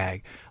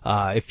douchebag.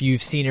 If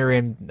you've seen her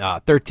in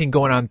 13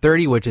 Going on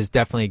 30, which is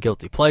definitely a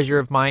guilty pleasure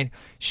of mine,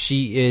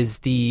 she is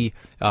the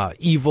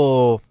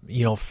evil,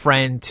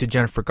 friend to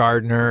Jennifer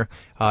Gardner.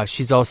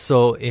 She's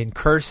also in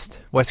Cursed,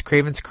 Wes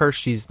Craven's Cursed.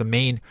 She's the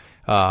main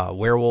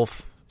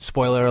werewolf.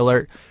 Spoiler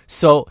alert.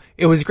 So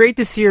it was great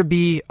to see her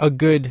be a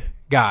good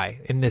guy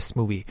in this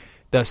movie.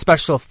 The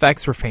special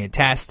effects were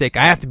fantastic.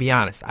 I have to be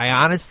honest. I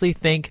honestly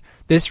think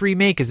this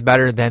remake is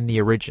better than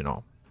the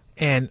original.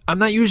 And I'm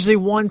not usually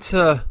one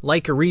to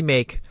like a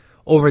remake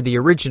over the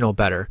original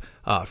better.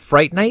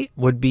 Fright Night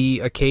would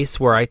be a case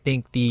where I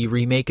think the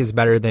remake is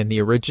better than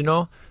the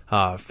original.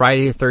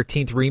 Friday the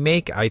 13th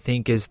remake, I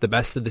think, is the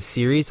best of the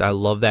series. I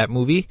love that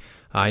movie.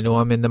 I know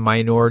I'm in the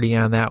minority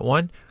on that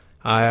one.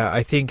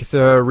 I think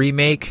the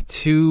remake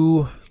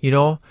to,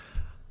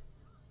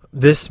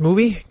 this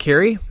movie,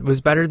 Carrie,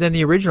 was better than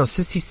the original.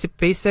 Sissy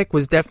Spacek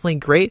was definitely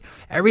great.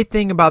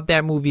 Everything about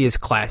that movie is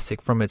classic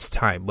from its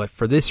time. But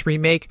for this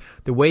remake,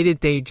 the way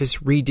that they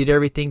just redid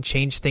everything,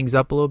 changed things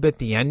up a little bit,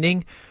 the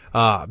ending,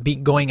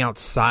 going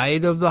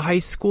outside of the high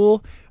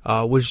school,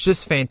 was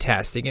just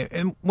fantastic.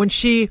 And when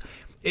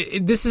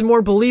this is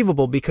more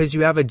believable because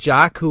you have a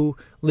jock who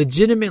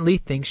legitimately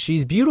thinks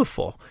she's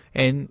beautiful,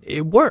 and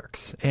it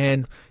works.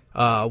 And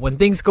when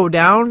things go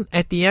down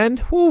at the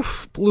end,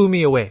 blew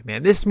me away,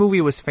 man. This movie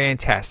was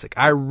fantastic.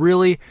 I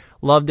really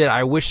loved it.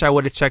 I wish I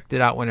would have checked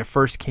it out when it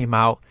first came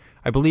out.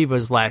 I believe it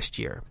was last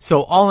year.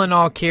 So all in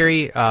all,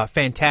 Carrie,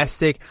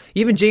 fantastic.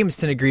 Even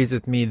Jameson agrees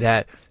with me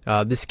that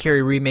this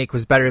Carrie remake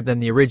was better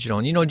than the original.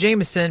 And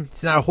Jameson,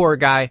 he's not a horror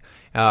guy.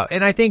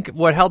 And I think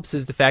what helps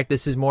is the fact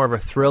this is more of a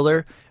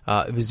thriller.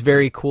 It was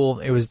very cool.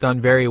 It was done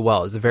very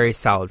well. It was a very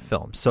solid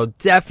film. So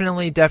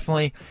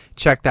definitely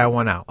check that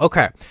one out.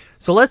 Okay,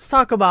 so let's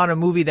talk about a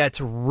movie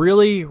that's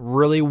really,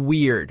 really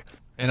weird.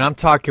 And I'm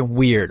talking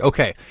weird.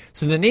 Okay,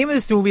 so the name of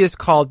this movie is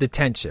called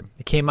Detention.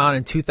 It came out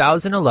in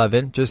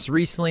 2011, just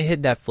recently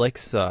hit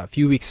Netflix a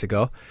few weeks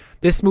ago.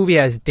 This movie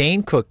has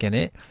Dane Cook in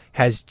it,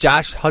 has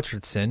Josh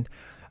Hutcherson.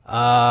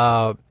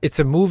 It's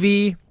a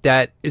movie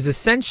that is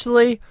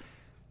essentially,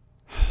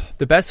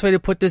 the best way to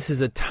put this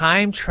is a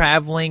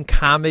time-traveling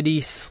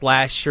comedy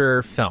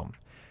slasher film.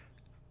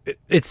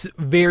 It's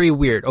very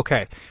weird.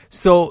 Okay,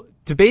 so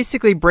to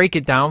basically break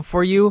it down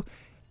for you,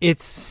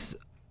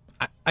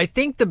 I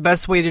think the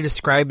best way to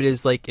describe it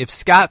is like if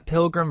Scott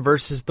Pilgrim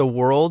versus the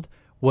World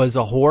was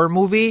a horror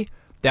movie,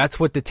 that's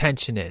what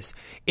Detention is.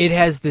 It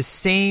has the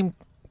same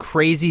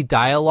crazy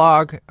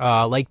dialogue,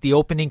 like the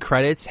opening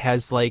credits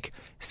has like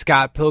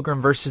Scott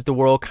Pilgrim versus the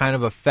World kind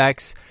of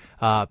effects.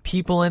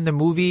 People in the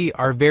movie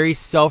are very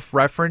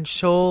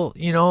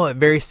self-referential,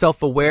 very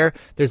self-aware.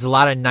 There's a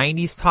lot of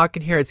 90s talk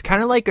in here. It's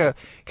kind of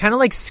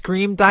like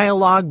Scream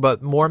dialogue,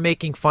 but more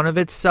making fun of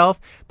itself.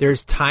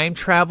 There's time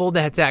travel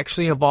that's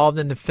actually involved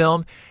in the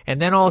film.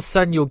 And then all of a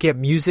sudden you'll get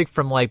music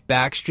from like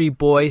Backstreet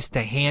Boys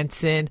to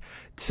Hanson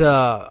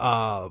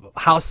to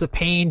House of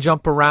Pain,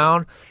 Jump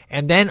Around.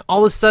 And then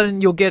all of a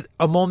sudden you'll get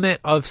a moment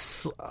of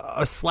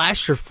a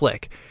slasher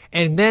flick.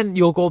 And then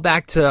you'll go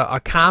back to a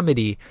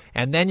comedy,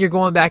 and then you're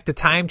going back to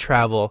time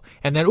travel,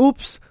 and then,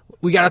 oops,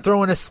 we got to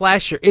throw in a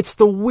slasher. It's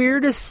the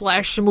weirdest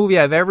slasher movie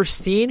I've ever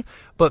seen,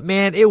 but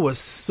man, it was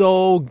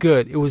so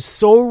good. It was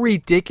so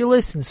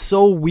ridiculous and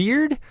so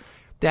weird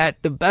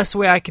that the best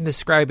way I can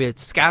describe it,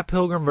 Scott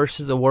Pilgrim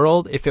versus the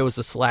World if it was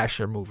a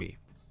slasher movie.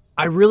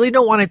 I really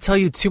don't want to tell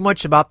you too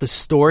much about the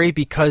story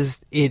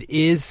because it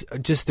is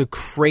just a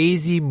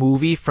crazy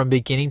movie from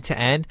beginning to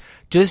end.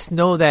 Just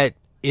know that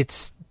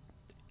it's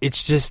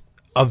just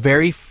a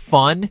very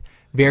fun,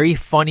 very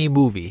funny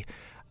movie.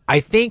 I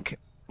think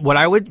what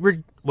I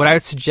would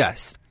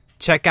suggest,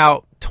 check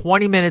out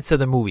 20 minutes of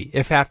the movie.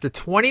 If after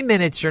 20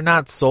 minutes you're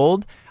not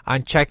sold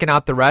on checking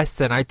out the rest,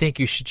 then I think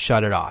you should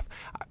shut it off.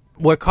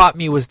 What caught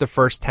me was the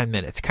first 10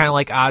 minutes. Kind of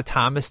like Odd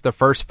Thomas, the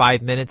first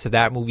 5 minutes of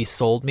that movie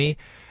sold me.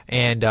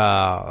 And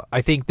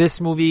I think this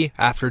movie,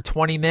 after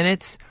 20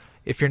 minutes,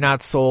 if you're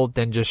not sold,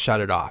 then just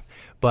shut it off.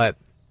 But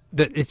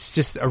it's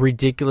just a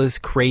ridiculous,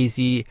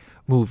 crazy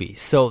movie.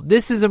 So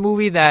this is a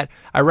movie that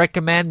I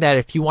recommend that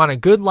if you want a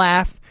good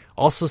laugh,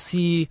 also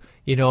see,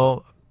 a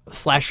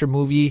slasher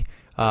movie,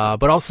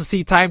 but also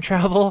see time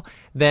travel,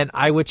 then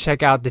I would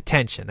check out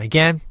Detention.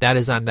 Again, that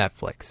is on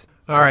Netflix.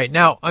 All right,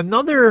 now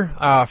another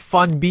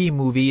fun B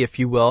movie, if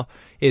you will,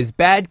 is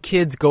Bad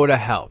Kids Go to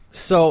Hell.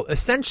 So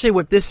essentially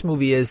what this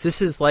movie is,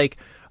 this is like,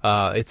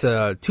 it's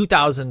a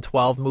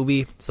 2012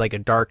 movie. It's like a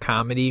dark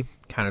comedy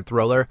kind of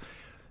thriller.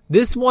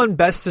 This one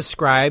best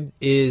described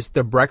is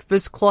The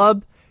Breakfast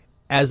Club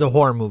as a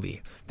horror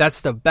movie.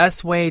 That's the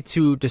best way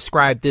to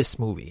describe this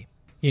movie.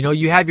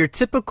 You have your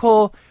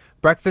typical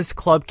Breakfast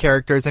Club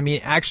characters. I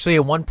mean, actually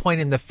at one point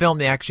in the film,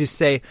 they actually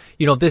say,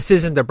 this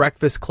isn't the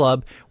Breakfast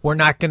Club. We're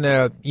not going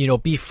to,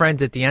 be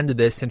friends at the end of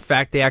this. In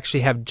fact, they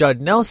actually have Judd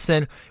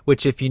Nelson,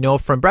 which if you know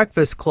from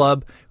Breakfast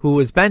Club, who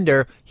was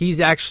Bender, he's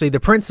actually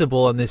the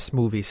principal in this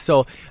movie.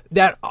 So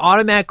that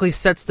automatically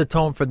sets the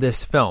tone for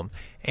this film.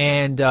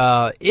 And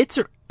it's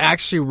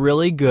actually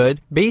really good.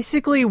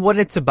 Basically what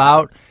it's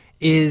about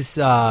is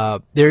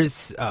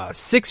there's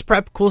 6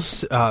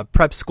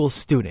 prep school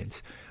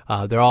students.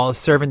 They're all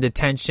serving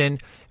detention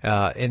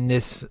in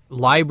this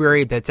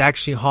library that's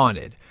actually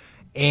haunted.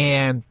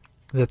 And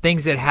the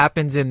things that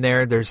happens in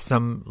there's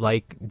some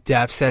like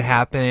deaths that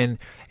happen,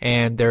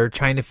 and they're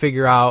trying to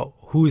figure out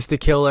who's the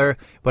killer,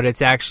 but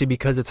it's actually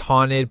because it's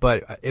haunted.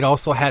 But it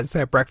also has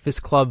that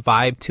Breakfast Club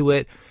vibe to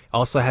it.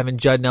 Also having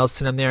Judd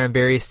Nelson in there in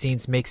various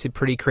scenes makes it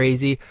pretty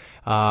crazy.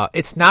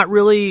 It's not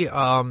really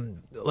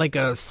like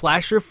a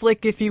slasher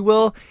flick, if you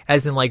will,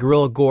 as in like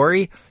real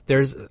gory.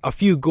 There's a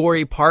few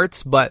gory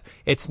parts, but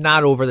it's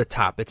not over the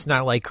top. It's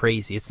not like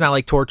crazy. It's not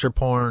like torture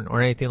porn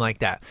or anything like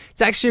that.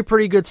 It's actually a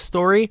pretty good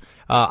story.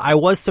 I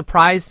was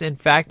surprised, in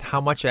fact, how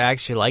much I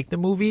actually liked the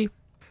movie.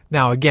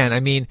 Now, again,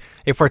 I mean,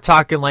 if we're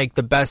talking like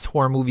the best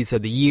horror movies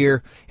of the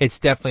year, it's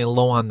definitely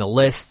low on the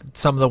list.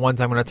 Some of the ones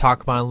I'm going to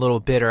talk about in a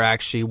little bit are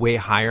actually way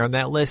higher on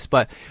that list.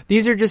 But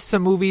these are just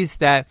some movies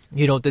that,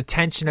 you know,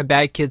 Detention and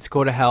Bad Kids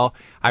Go to Hell,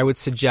 I would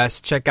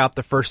suggest check out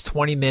the first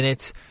 20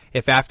 minutes.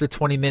 If after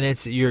 20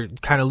 minutes you're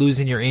kind of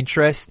losing your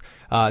interest,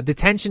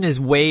 Detention is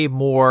way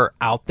more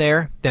out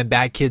there than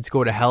Bad Kids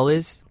Go to Hell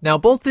is. Now,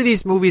 both of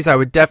these movies I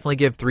would definitely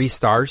give 3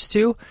 stars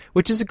to,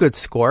 which is a good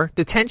score.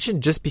 Detention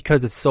just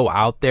because it's so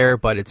out there,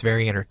 but it's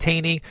very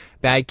entertaining.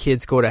 Bad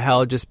Kids Go to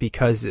Hell just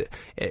because it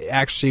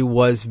actually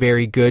was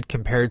very good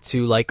compared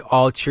to like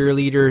All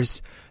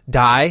Cheerleaders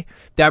Die.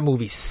 That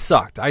movie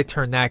sucked. I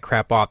turned that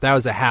crap off. That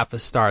was a half a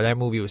star. That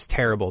movie was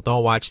terrible.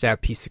 Don't watch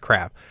that piece of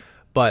crap.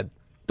 But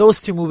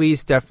those 2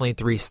 movies, definitely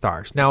 3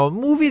 stars. Now, a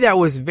movie that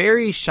was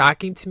very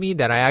shocking to me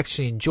that I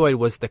actually enjoyed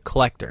was The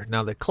Collector.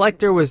 Now, The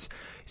Collector was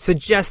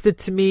suggested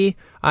to me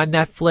on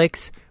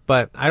Netflix,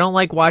 but I don't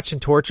like watching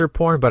torture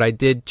porn, but I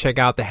did check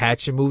out the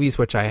Hatchet movies,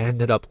 which I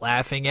ended up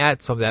laughing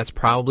at, so that's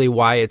probably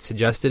why it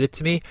suggested it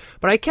to me.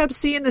 But I kept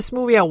seeing this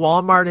movie at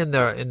Walmart in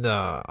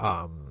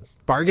the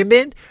bargain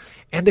bin,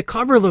 and the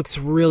cover looks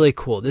really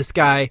cool. This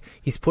guy,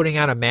 he's putting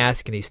on a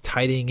mask and he's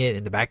tightening it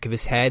in the back of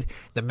his head.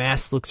 The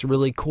mask looks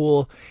really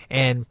cool.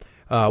 And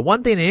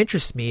one thing that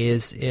interests me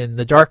is in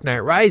The Dark Knight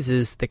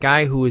Rises, the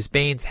guy who is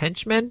Bane's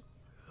henchman,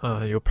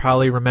 you'll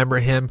probably remember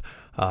him.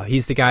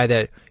 He's the guy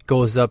that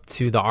goes up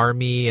to the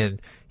army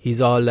and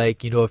he's all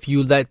like, you know, if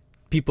you let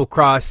people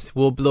cross,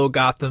 we'll blow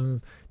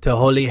Gotham to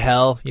holy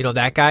hell. You know,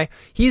 that guy.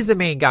 He's the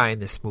main guy in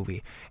this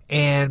movie.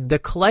 And the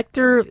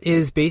Collector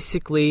is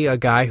basically a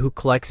guy who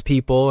collects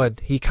people and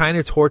he kind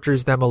of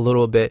tortures them a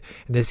little bit.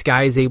 And this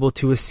guy is able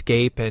to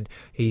escape and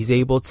he's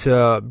able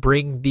to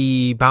bring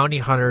the bounty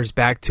hunters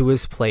back to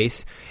his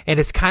place. And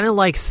it's kind of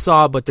like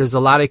Saw, but there's a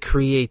lot of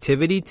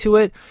creativity to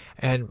it.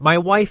 And my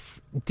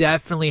wife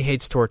definitely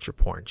hates torture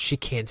porn. She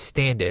can't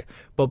stand it.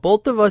 But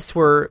both of us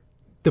were,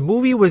 the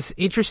movie was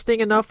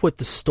interesting enough with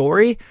the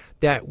story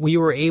that we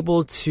were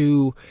able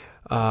to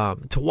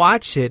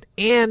watch it,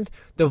 and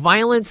the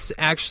violence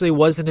actually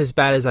wasn't as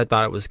bad as I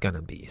thought it was going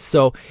to be.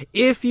 So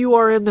if you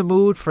are in the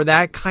mood for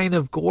that kind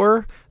of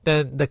gore,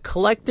 then The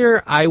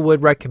Collector I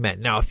would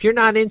recommend. Now, if you're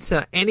not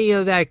into any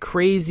of that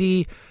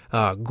crazy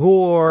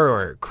gore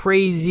or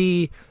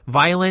crazy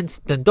violence,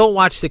 then don't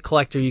watch The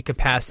Collector. You can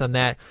pass on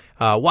that.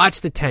 Watch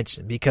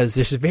Detention because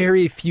there's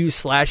very few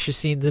slasher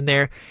scenes in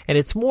there, and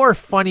it's more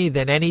funny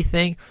than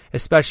anything,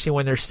 especially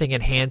when they're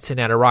singing Hanson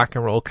at a rock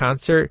and roll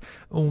concert.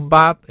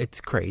 Bop,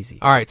 it's crazy.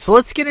 All right, so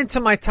let's get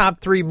into my top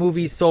 3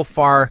 movies so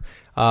far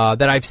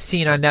that I've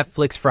seen on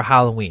Netflix for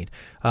Halloween.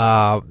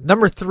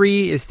 Number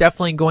 3 is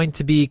definitely going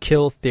to be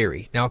Kill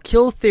Theory. Now,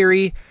 Kill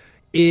Theory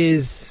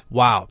is,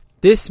 wow,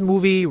 this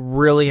movie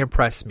really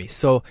impressed me.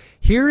 So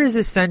here is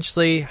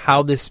essentially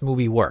how this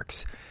movie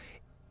works.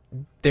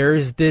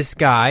 There's this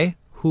guy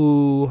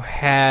who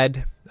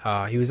had,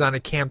 he was on a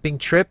camping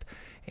trip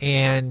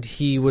and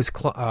he was,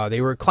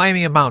 they were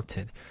climbing a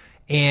mountain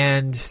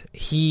and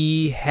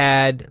he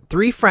had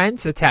 3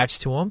 friends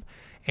attached to him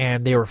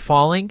and they were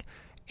falling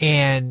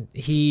and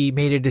he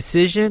made a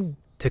decision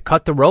to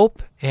cut the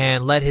rope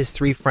and let his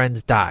 3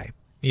 friends die.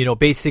 You know,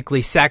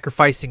 basically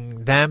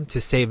sacrificing them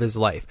to save his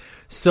life.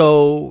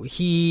 So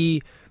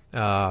he's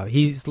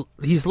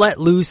let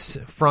loose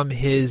from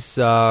his,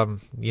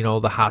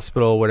 the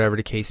hospital, whatever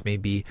the case may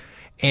be.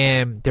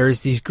 And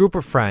there's these group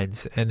of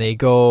friends and they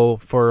go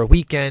for a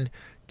weekend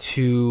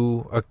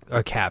to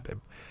a cabin.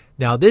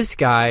 Now this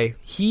guy,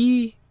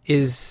 he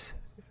is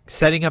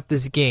setting up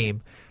this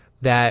game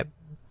that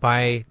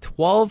by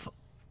 12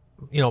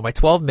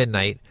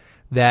 midnight,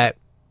 that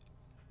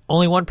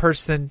only one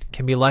person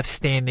can be left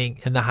standing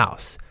in the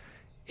house.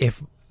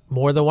 If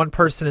more than one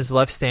person is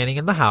left standing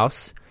in the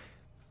house,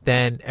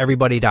 then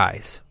everybody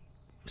dies.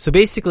 So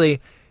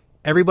basically,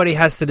 everybody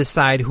has to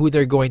decide who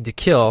they're going to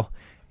kill,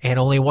 and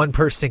only one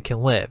person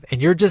can live. And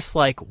you're just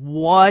like,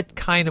 what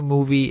kind of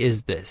movie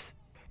is this?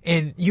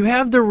 And you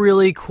have the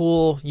really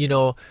cool,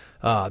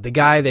 the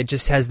guy that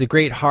just has the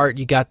great heart.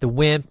 You got the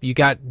wimp. You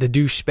got the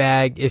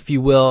douchebag, if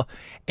you will.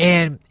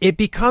 And it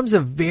becomes a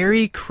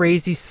very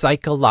crazy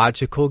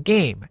psychological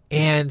game.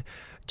 And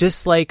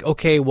just like,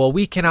 okay, well,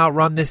 we can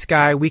outrun this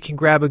guy. We can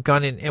grab a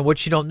gun. And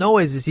what you don't know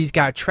is he's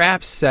got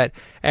traps set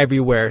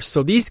everywhere.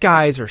 So these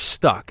guys are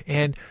stuck.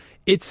 And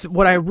it's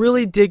what I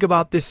really dig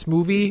about this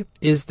movie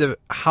is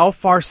how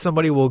far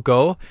somebody will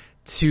go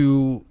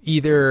to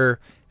either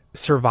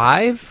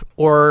survive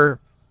or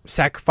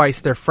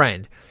sacrifice their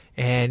friend.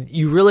 And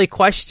you really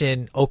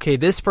question, okay,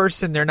 this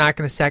person, they're not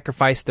going to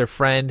sacrifice their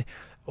friend,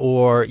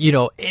 or,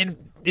 and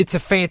it's a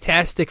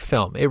fantastic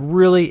film. It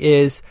really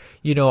is.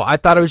 I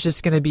thought it was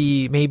just going to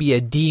be maybe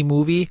a D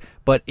movie,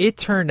 but it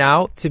turned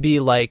out to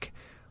be like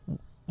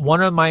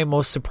one of my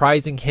most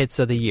surprising hits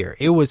of the year.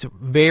 It was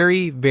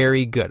very,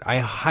 very good. I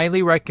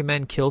highly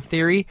recommend Kill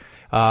Theory.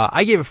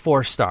 I gave it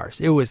 4 stars.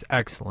 It was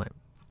excellent.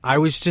 I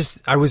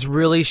was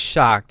really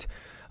shocked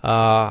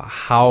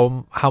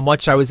how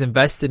much I was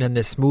invested in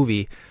this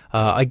movie.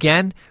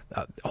 Again,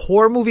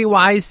 horror movie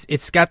wise,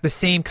 it's got the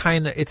same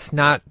kind of, it's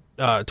not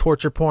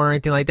torture porn or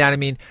anything like that. I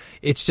mean,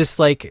 it's just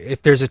like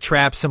if there's a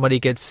trap, somebody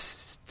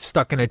gets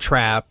stuck in a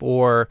trap,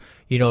 or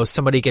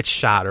somebody gets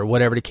shot, or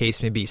whatever the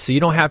case may be. So you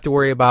don't have to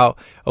worry about,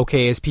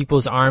 okay, is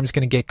people's arms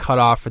going to get cut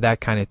off or that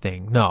kind of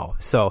thing. No.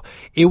 So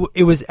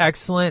it was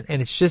excellent,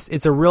 and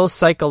it's a real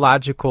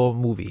psychological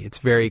movie. It's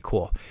very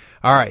cool.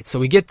 All right, so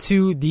we get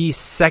to the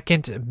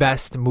second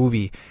best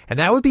movie, and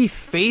that would be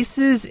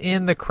Faces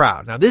in the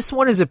Crowd. Now, this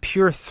one is a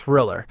pure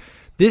thriller.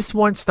 This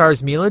one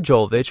stars Milla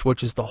Jovovich,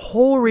 which is the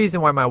whole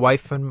reason why my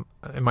wife and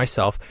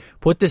myself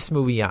put this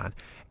movie on.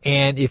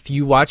 And if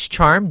you watch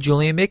Charmed,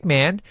 Julian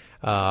McMahon,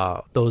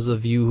 those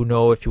of you who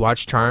know, if you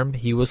watch Charmed,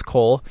 he was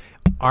Cole,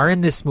 are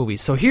in this movie.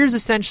 So here's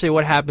essentially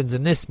what happens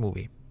in this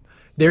movie.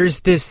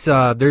 There's this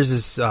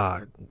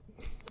kind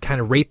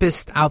of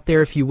rapist out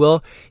there, if you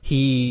will.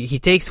 He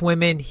takes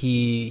women,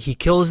 he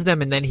kills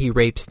them, and then he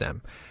rapes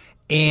them.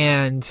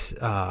 And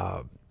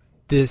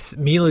this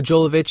Milla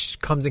Jovovich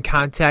comes in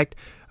contact.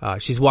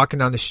 She's walking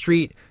down the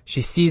street.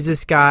 She sees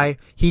this guy.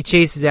 He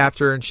chases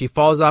after her, and she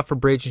falls off a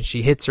bridge, and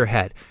she hits her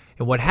head.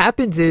 And what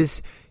happens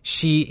is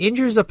she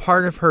injures a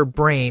part of her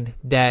brain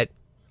that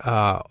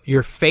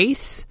your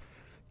face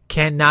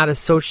cannot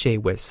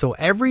associate with. So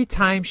every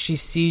time she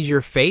sees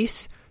your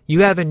face,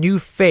 you have a new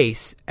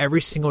face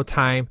every single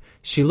time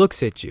she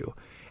looks at you.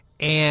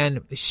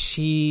 And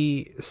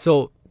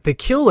so the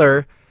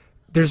killer,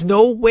 there's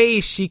no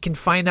way she can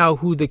find out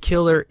who the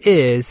killer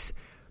is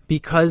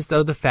because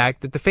of the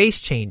fact that the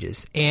face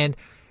changes. And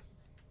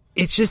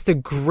it's just a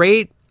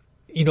great,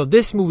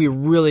 this movie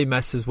really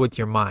messes with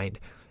your mind.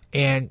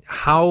 And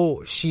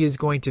how she is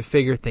going to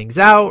figure things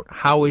out.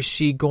 How is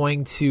she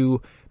going to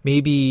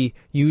maybe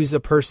use a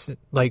person,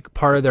 like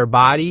part of their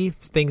body,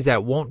 things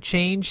that won't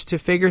change, to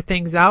figure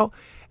things out.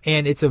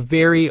 And it's a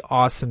very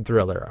awesome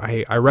thriller.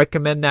 I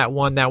recommend that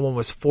one. That one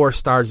was 4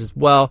 stars as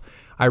well.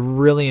 I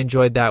really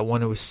enjoyed that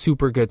one. It was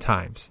super good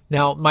times.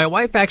 Now, my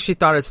wife actually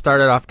thought it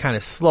started off kind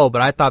of slow,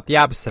 but I thought the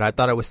opposite. I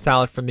thought it was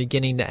solid from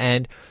beginning to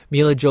end.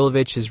 Milla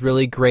Jovovich is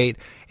really great.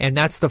 And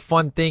that's the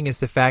fun thing, is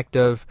the fact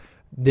of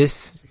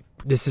this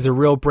is a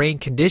real brain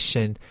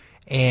condition,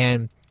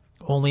 and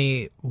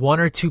only 1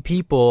 or 2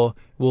 people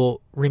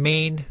will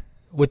remain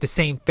with the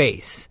same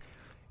face.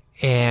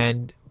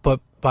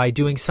 But by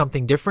doing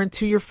something different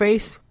to your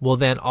face will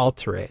then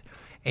alter it.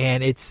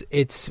 And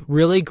it's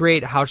really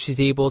great how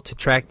she's able to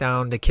track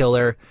down the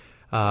killer.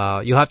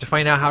 You'll have to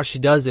find out how she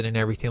does it and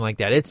everything like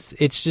that.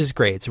 It's just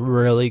great. It's a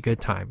really good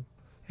time.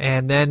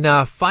 And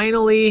then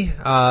finally,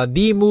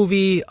 the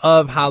movie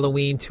of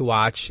Halloween to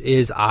watch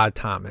is Odd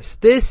Thomas.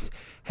 This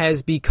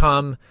has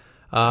become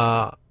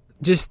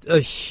just a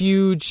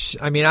huge,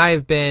 I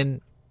have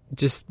been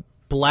just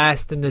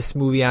blasting this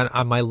movie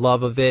on my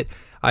love of it.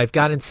 I've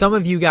gotten some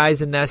of you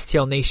guys in the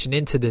STL Nation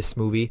into this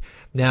movie.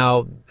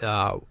 Now,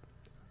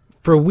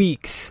 for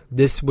weeks,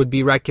 this would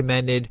be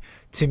recommended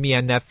to me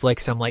on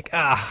Netflix. I'm like,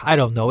 I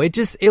don't know. It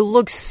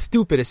looks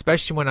stupid,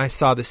 especially when I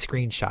saw the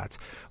screenshots.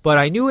 But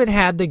I knew it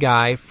had the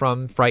guy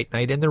from Fright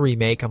Night in the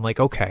remake. I'm like,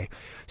 okay.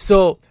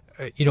 So,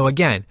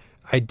 again,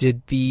 I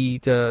did the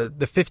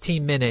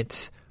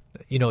 15-minute,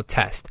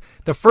 test.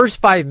 The first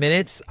 5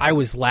 minutes, I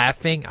was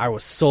laughing. I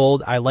was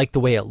sold. I liked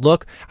the way it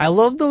looked. I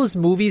love those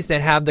movies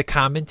that have the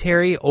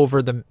commentary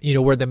over the,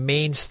 where the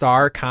main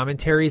star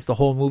commentaries the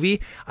whole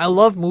movie. I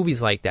love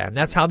movies like that. And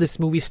that's how this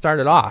movie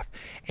started off.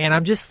 And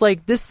I'm just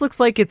like, this looks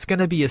like it's going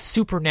to be a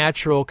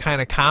supernatural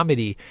kind of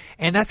comedy.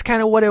 And that's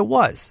kind of what it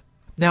was.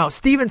 Now,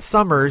 Stephen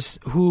Sommers,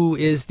 who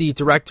is the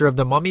director of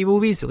the Mummy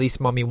movies, at least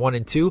Mummy 1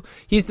 and 2,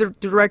 he's the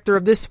director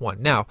of this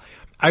one. Now,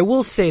 I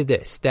will say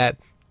this, that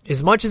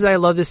as much as I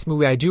love this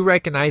movie, I do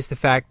recognize the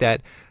fact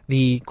that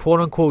the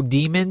quote-unquote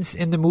demons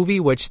in the movie,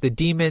 which the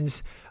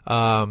demons,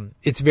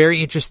 it's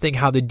very interesting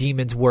how the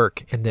demons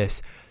work in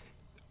this.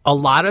 A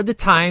lot of the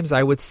times,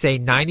 I would say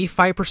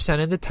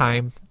 95% of the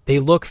time, they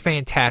look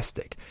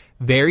fantastic.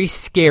 Very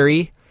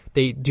scary.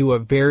 They do a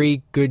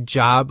very good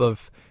job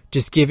of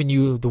just giving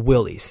you the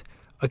willies.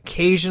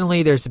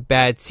 Occasionally, there's a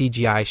bad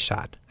CGI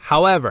shot.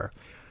 However,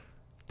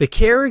 the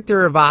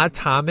character of Odd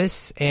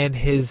Thomas and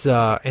his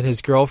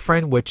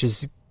girlfriend, which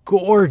is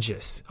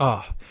gorgeous.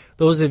 Oh,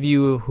 those of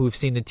you who've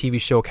seen the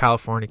TV show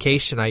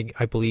Californication,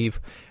 I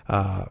believe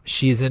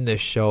she's in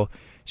this show.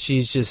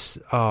 She's just,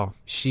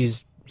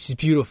 she's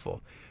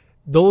beautiful.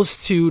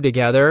 Those two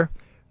together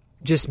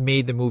just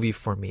made the movie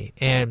for me.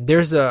 And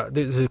there's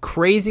a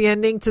crazy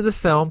ending to the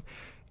film.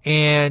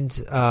 And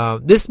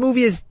this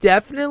movie is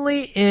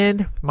definitely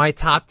in my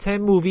top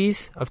 10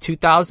 movies of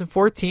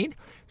 2014.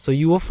 So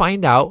you will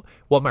find out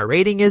what my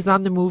rating is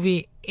on the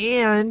movie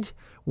and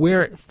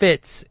where it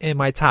fits in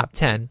my top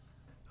 10.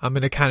 I'm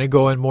going to kind of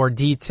go in more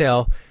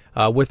detail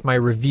with my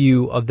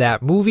review of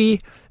that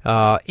movie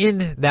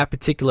in that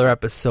particular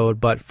episode.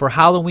 But for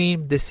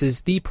Halloween, this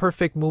is the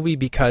perfect movie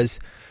because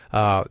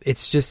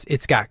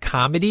it's got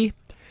comedy,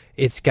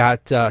 it's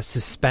got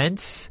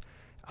suspense.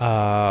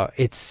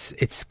 It's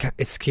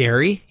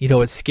scary.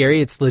 It's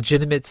scary. It's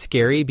legitimate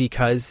scary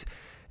because,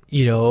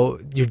 you're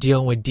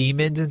dealing with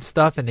demons and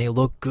stuff and they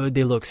look good.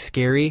 They look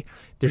scary.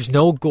 There's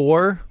no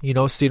gore, so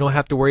you don't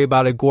have to worry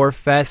about a gore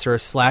fest or a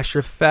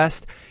slasher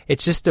fest.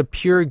 It's just a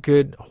pure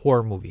good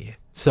horror movie.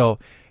 So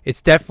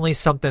it's definitely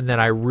something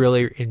that I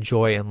really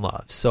enjoy and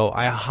love. So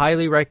I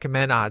highly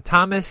recommend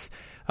Thomas,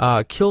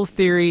 Kill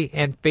Theory,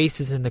 and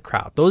Faces in the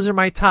Crowd. Those are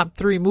my top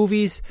 3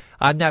 movies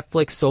on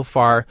Netflix so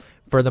far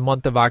for the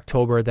month of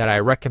October that I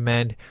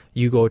recommend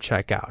you go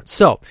check out.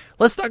 So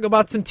let's talk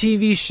about some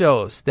TV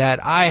shows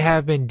that I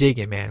have been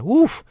digging, man.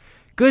 Woof,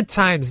 good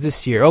times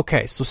this year.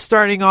 Okay, so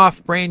starting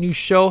off, brand new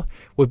show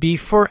would be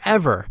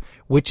Forever,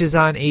 which is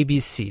on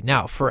ABC.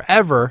 Now,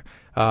 Forever,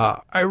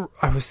 I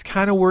was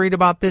kind of worried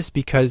about this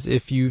because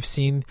if you've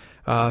seen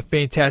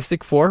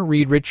Fantastic Four,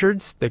 Reed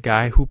Richards, the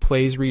guy who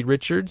plays Reed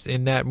Richards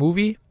in that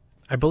movie,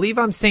 I believe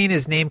I'm saying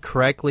his name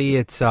correctly.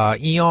 It's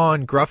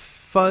Eon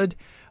Gruffud.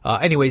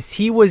 Anyways,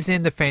 he was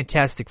in the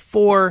Fantastic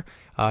Four.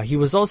 He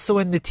was also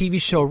in the TV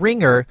show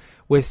Ringer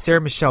with Sarah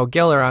Michelle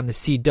Gellar on the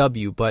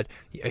CW, but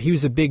he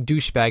was a big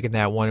douchebag in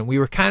that one, and we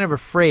were kind of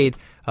afraid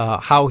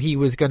how he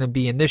was going to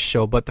be in this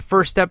show. But the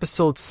first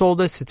episode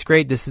sold us. It's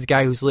great. This is a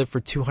guy who's lived for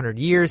 200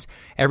 years.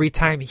 Every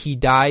time he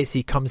dies,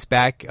 he comes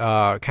back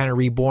kind of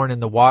reborn in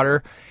the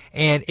water,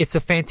 and it's a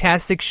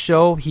fantastic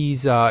show.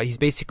 He's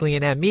basically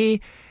an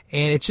ME.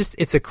 And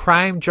it's a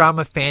crime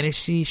drama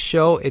fantasy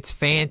show. It's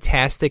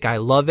fantastic. I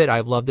love it.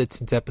 I've loved it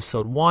since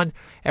episode 1.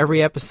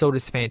 Every episode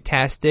is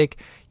fantastic.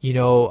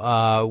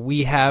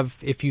 We have,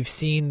 if you've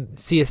seen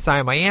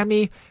CSI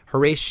Miami,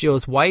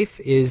 Horatio's wife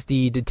is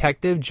the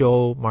detective,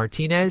 Jo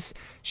Martinez.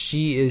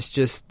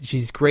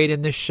 She's great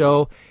in this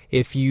show.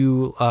 If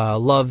you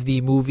love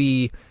the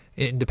movie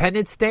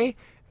Independence Day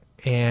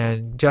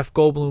and Jeff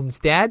Goldblum's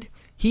dad,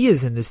 he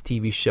is in this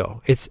TV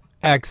show. It's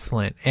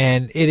excellent,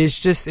 and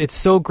it's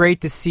so great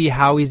to see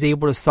how he's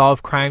able to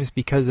solve crimes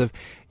because of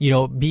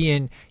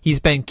he's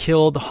been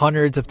killed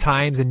hundreds of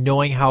times and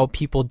knowing how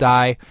people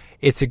die.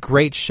 It's a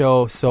great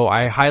show, so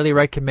I highly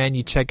recommend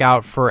you check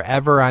out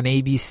Forever on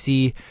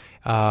ABC.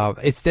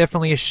 It's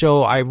definitely a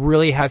show I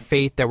really have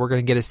faith that we're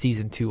going to get a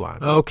season 2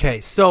 on.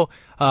 Okay, so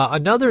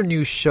another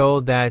new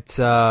show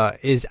that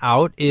is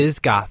out is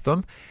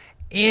Gotham,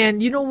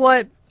 and you know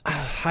what?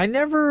 I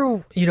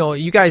never,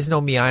 you guys know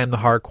me, I am the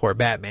hardcore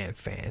Batman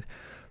fan,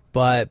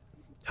 but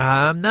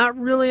I'm not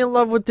really in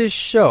love with this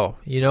show.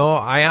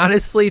 I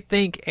honestly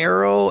think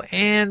Arrow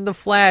and The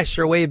Flash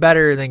are way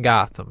better than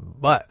Gotham,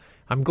 but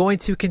I'm going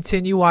to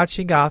continue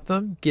watching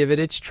Gotham, give it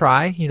its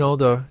try,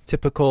 the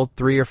typical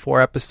 3 or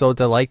 4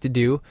 episodes I like to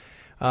do.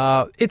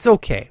 It's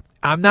okay.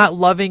 I'm not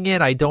loving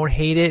it. I don't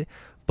hate it,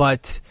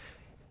 but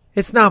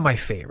it's not my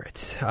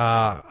favorite.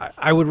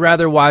 I would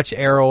rather watch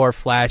Arrow or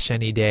Flash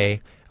any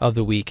day of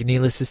the week. And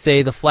needless to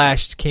say, The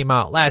Flash came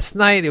out last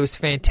night. It was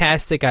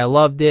fantastic. I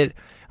loved it.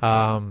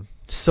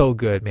 So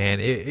good,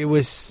 man. It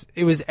was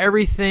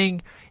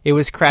everything it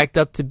was cracked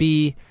up to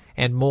be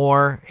and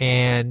more.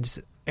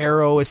 And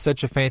Arrow is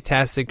such a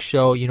fantastic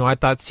show. I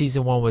thought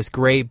season 1 was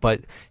great,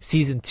 but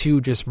season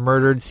 2 just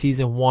murdered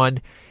season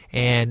 1.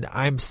 And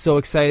I'm so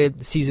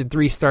excited. Season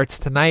 3 starts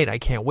tonight. I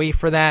can't wait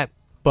for that.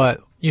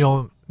 But,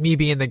 me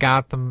being the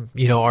Gotham,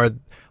 our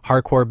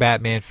hardcore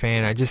Batman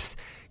fan,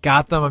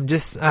 Gotham,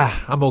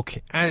 I'm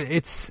okay.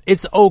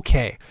 It's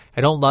okay.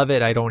 I don't love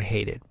it. I don't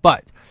hate it.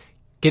 But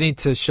getting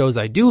to shows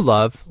I do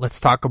love, let's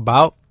talk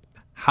about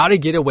How to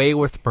Get Away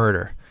with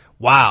Murder.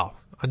 Wow.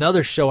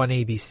 Another show on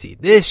ABC.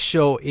 This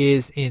show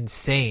is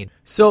insane.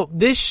 So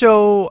this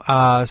show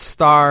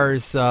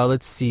stars,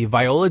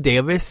 Viola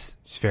Davis.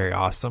 She's very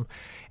awesome.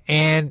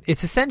 And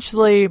it's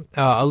essentially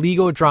a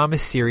legal drama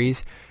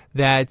series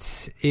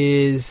that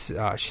is,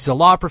 she's a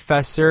law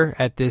professor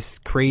at this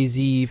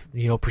crazy,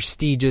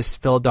 prestigious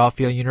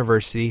Philadelphia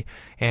University.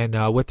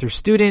 And with her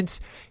students,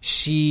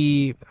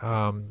 she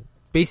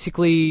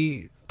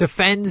basically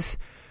defends,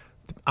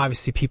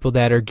 obviously, people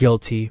that are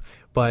guilty,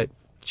 but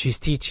she's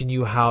teaching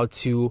you how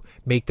to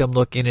make them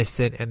look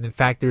innocent. And in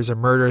fact, there's a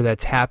murder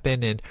that's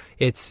happened, and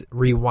it's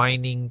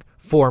rewinding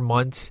 4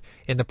 months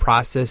in the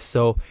process.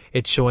 So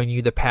it's showing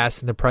you the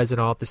past and the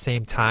present all at the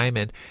same time.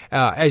 And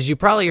as you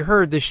probably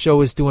heard, this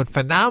show is doing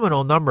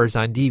phenomenal numbers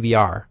on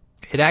DVR.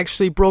 It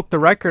actually broke the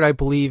record, I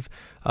believe.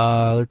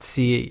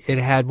 It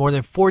had more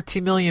than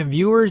 14 million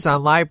viewers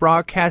on live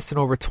broadcast and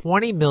over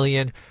 20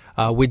 million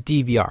with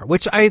DVR,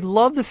 which I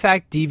love the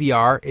fact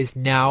DVR is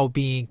now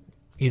being,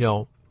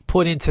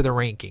 put into the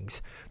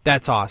rankings.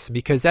 That's awesome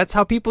because that's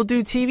how people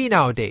do TV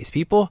nowadays,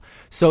 people.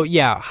 So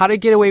yeah, How to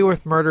Get Away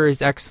with Murder is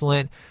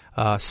excellent.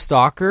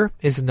 Stalker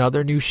is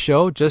another new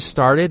show, just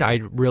started.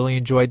 I really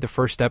enjoyed the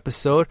first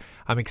episode.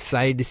 I'm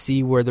excited to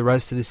see where the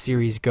rest of the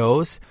series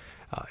goes.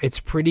 It's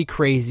pretty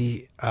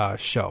crazy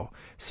show.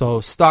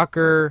 So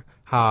Stalker,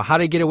 How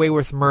to Get Away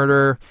with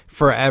Murder,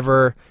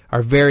 Forever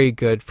are very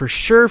good. For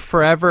sure,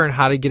 Forever and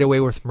How to Get Away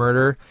with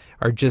Murder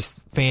are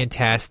just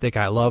fantastic.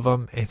 I love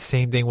them. And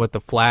same thing with The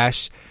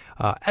Flash.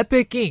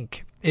 Epic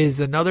Inc.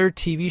 is another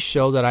TV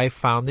show that I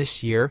found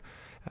this year.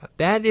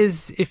 That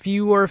is, if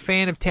you are a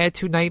fan of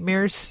Tattoo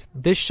Nightmares,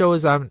 this show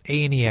is on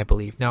A&E, I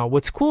believe. Now,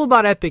 what's cool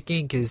about Epic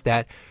Inc. is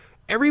that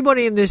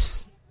everybody in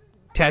this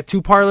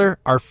tattoo parlor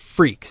are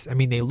freaks. I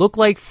mean, they look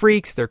like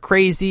freaks. They're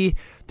crazy.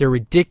 They're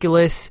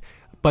ridiculous.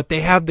 But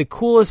they have the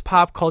coolest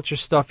pop culture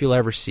stuff you'll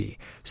ever see.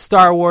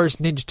 Star Wars,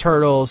 Ninja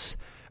Turtles,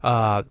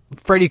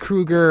 Freddy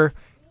Krueger,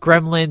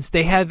 Gremlins.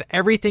 They have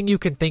everything you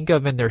can think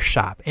of in their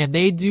shop. And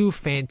they do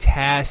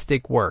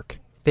fantastic work.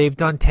 They've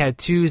done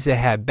tattoos that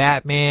have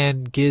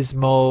Batman,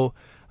 Gizmo,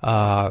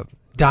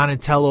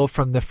 Donatello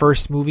from the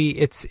first movie.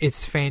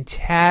 It's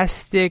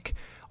fantastic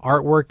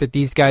artwork that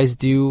these guys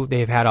do.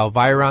 They've had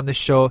Elvira on the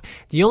show.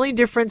 The only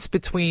difference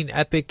between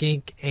Epic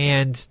Inc.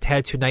 and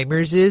Tattoo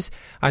Nightmares is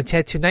on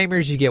Tattoo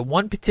Nightmares you get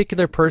one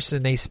particular person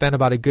and they spend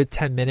about a good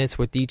 10 minutes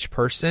with each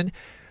person.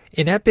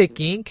 In Epic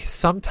Inc.,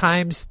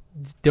 sometimes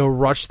they'll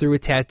rush through a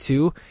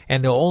tattoo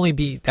and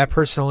that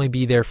person only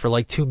be there for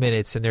like 2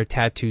 minutes and their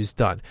tattoo's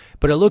done.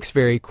 But it looks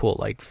very cool.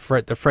 Like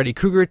the Freddy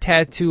Krueger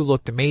tattoo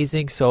looked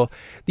amazing. So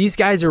these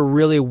guys are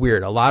really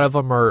weird. A lot of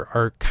them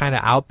are kind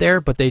of out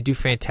there, but they do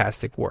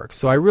fantastic work.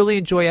 So I really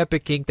enjoy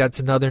Epic Inc. That's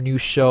another new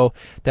show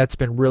that's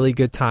been really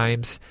good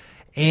times.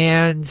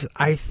 And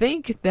I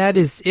think that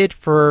is it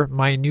for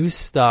my new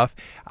stuff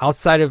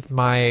outside of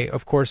my,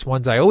 of course,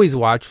 ones I always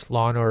watch,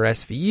 Law & Order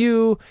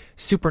SVU,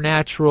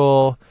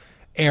 Supernatural,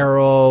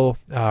 Arrow,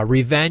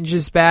 Revenge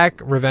is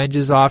back. Revenge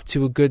is off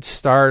to a good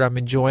start. I'm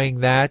enjoying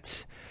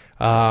that.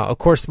 Of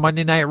course,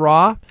 Monday Night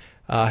Raw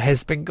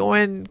has been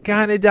going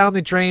kind of down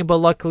the drain, but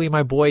luckily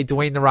my boy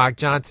Dwayne The Rock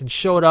Johnson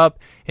showed up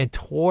and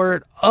tore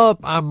it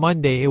up on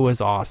Monday. It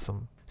was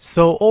awesome.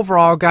 So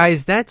overall,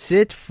 guys, that's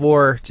it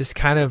for just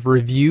kind of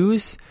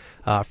reviews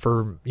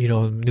for,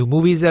 new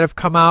movies that have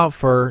come out,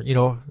 for,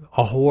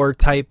 a horror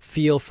type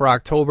feel for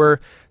October.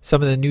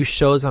 Some of the new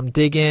shows I'm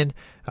digging,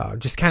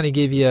 just kind of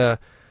give you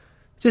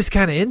just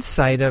kind of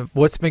insight of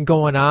what's been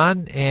going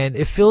on. And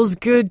it feels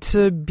good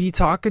to be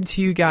talking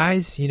to you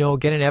guys,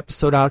 get an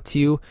episode out to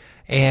you.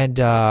 And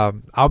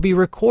I'll be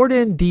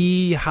recording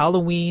the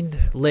Halloween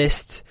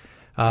list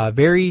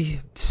very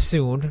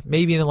soon,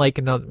 maybe in like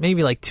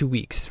 2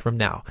 weeks from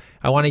now.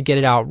 I want to get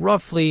it out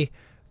roughly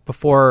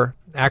before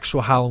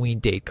actual Halloween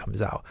date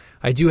comes out.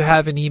 I do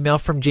have an email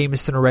from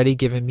Jameson already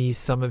giving me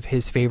some of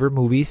his favorite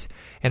movies.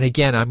 And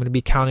again, I'm going to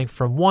be counting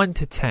from 1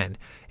 to 10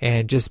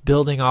 and just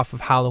building off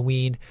of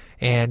Halloween.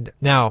 And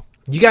now,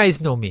 you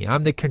guys know me.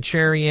 I'm the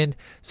contrarian.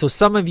 So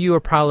some of you are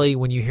probably,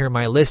 when you hear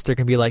my list, they're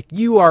going to be like,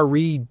 you are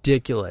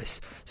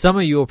ridiculous. Some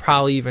of you will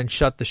probably even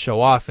shut the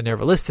show off and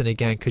never listen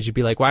again because you'd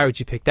be like, why would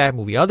you pick that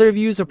movie? Other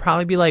views will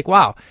probably be like,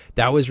 wow,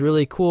 that was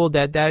really cool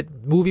that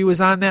movie was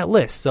on that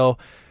list. So,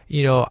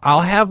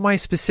 I'll have my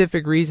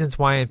specific reasons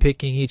why I'm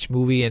picking each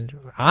movie. And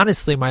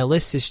honestly, my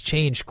list has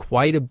changed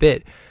quite a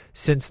bit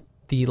since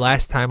the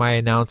last time I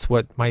announced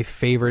what my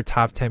favorite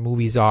top 10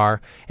 movies are.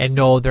 And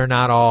no, they're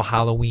not all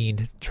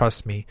Halloween.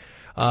 Trust me.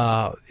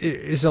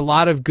 There's a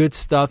lot of good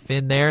stuff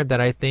in there that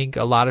I think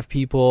a lot of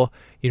people,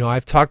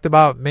 I've talked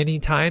about many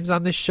times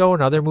on this show,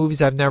 and other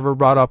movies I've never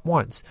brought up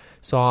once.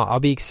 So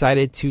I'll be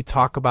excited to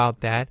talk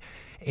about that.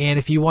 And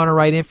if you want to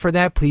write in for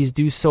that, please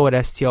do so at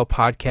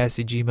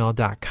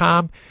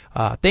stlpodcast@gmail.com.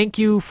 Thank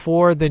you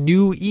for the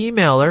new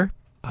emailer.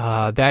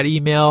 That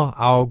email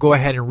I'll go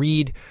ahead and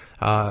read.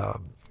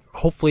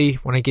 Hopefully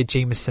when I get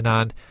Jameson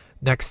on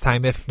next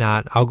time. If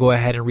not, I'll go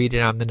ahead and read it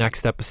on the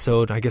next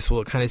episode. I guess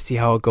we'll kind of see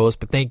how it goes,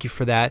 but thank you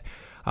for that.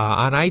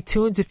 On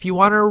iTunes, if you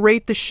want to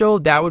rate the show,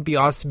 that would be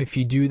awesome if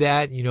you do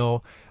that.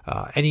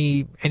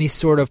 Any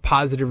sort of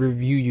positive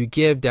review you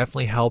give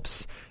definitely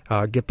helps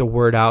get the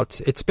word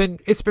out. It's been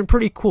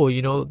pretty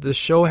cool. The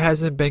show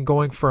hasn't been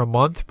going for a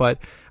month, but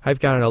I've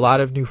gotten a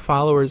lot of new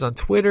followers on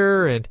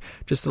Twitter and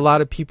just a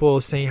lot of people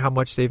saying how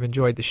much they've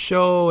enjoyed the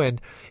show. And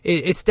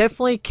it's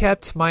definitely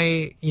kept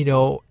my,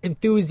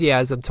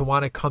 enthusiasm to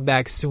want to come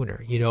back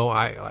sooner.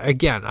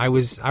 I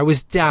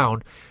was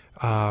down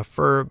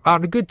for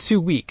about a good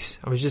 2 weeks.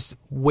 I was just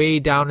way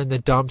down in the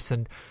dumps,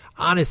 and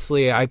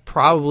honestly, I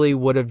probably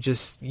would have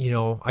just,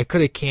 I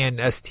could have canned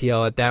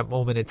STL at that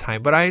moment in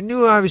time, but I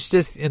knew I was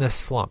just in a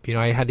slump.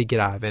 I had to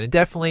get out of it. And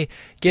definitely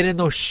getting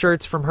those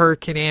shirts from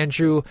Hurricane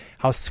Andrew,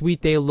 how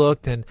sweet they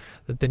looked, and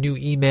the new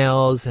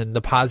emails and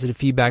the positive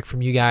feedback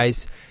from you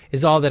guys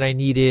is all that I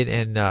needed,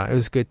 and it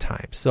was a good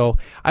time. So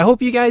I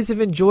hope you guys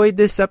have enjoyed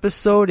this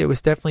episode. It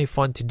was definitely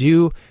fun to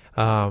do.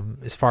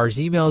 As far as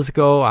emails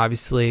go,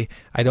 obviously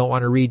I don't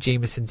want to read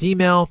Jameson's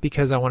email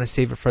because I want to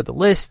save it for the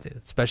list,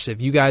 especially if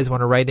you guys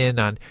want to write in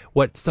on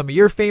what some of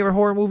your favorite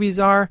horror movies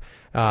are.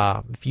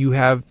 If you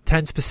have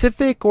 10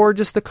 specific or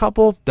just a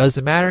couple,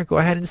 doesn't matter. Go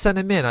ahead and send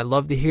them in. I'd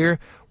love to hear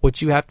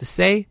what you have to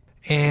say.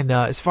 And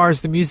as far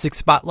as the music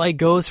spotlight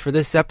goes for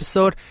this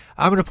episode,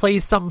 I'm going to play you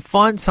something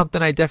fun,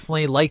 something I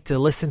definitely like to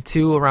listen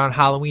to around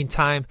Halloween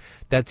time.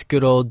 That's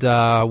good old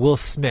Will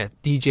Smith,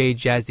 DJ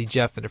Jazzy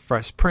Jeff and the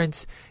Fresh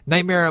Prince,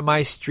 Nightmare on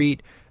My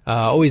Street.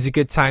 Always a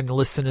good time to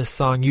listen to this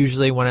song.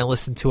 Usually when I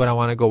listen to it, I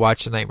want to go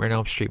watch the Nightmare on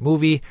Elm Street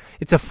movie.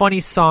 It's a funny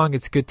song.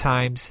 It's good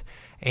times.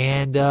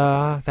 And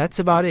that's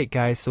about it,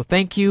 guys. So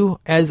thank you,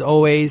 as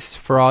always,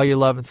 for all your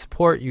love and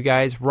support. You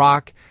guys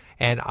rock.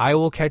 And I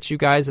will catch you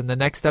guys in the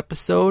next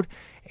episode.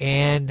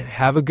 And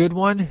have a good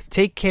one.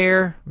 Take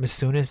care.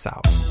 Masunas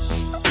out.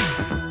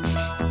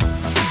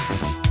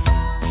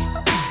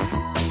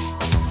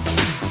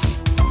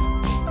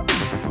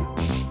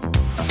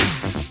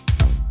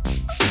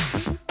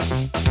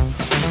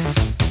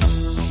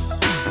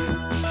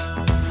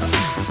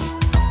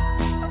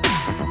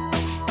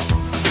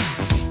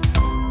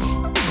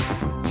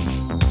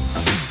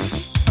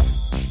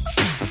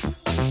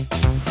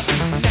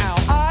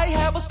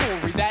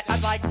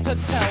 To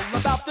tell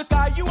about this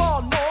guy, you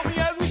all know me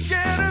as me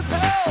scared as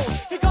hell.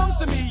 He comes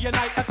to me at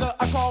night after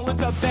I crawl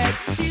into bed.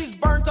 He's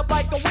burnt up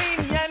like a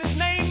weenie and his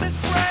name is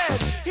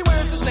Fred. He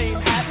wears the same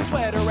hat and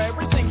sweater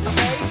every single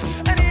day,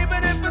 and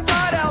even if it's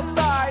hot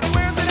outside, he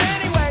wears it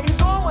anyway.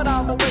 He's gone when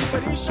I'm awake,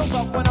 but he shows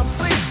up when I'm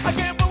asleep. I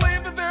can't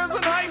believe that there's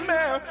a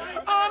nightmare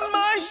on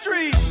my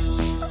street.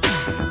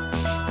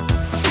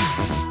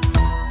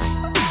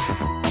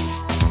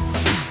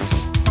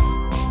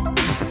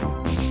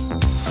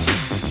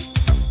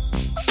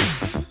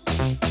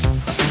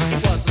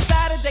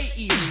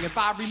 If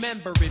I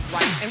remember it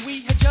right, and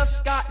we had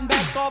just gotten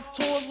back off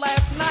tour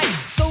last night.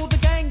 So the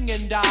gang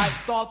and I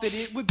thought that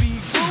it would be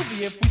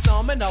groovy if we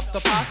summon up the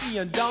posse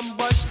and dumb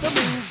rush the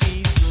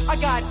movie. I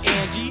got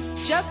Angie,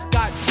 Jeff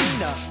got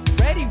Tina,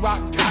 Reddy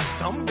Rock got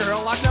some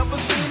girl I've never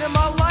seen in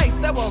my life.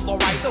 That was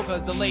alright though,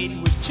 cause the lady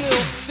was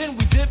chill. Then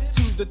we dipped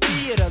to the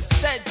theater,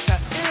 set to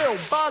ill,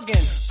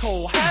 bugging,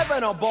 Cole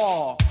having a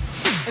ball.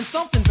 And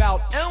something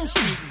about Elm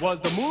Street was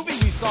the movie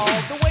we saw.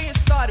 The way it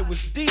started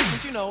was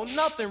decent, you know,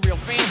 nothing real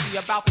fancy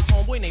about this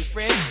homeboy named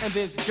Fred and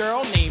this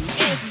girl named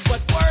Nancy.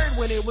 But word,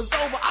 when it was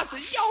over, I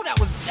said, yo, that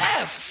was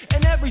death.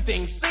 And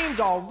everything seemed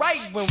alright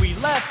when we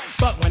left.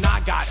 But when I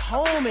got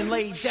home and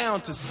laid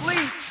down to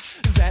sleep,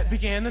 that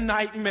began the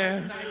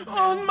nightmare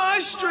on my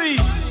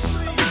street.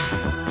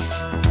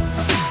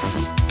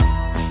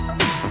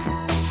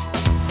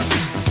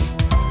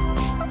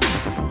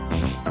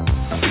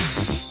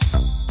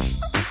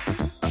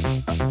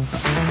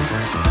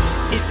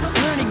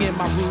 In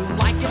my room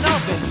like an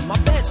oven, my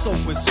bed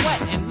soaked with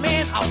sweat, and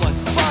man, I was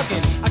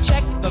bugging. I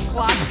checked the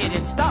clock, it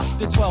had stopped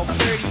at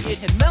 12:30. It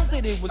had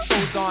melted, it was so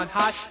darn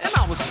hot, and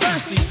I was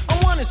thirsty. I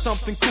wanted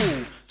something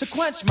cool to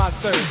quench my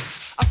thirst.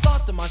 I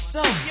thought to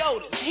myself, yo,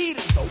 this heat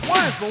is the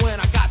worst. But when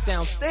I got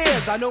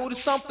downstairs, I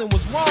noticed something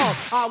was wrong.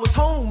 I was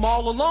home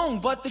all alone,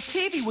 but the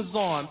TV was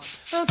on.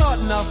 I thought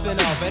nothing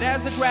of it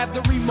as I grabbed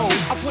the remote.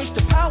 I pushed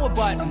the power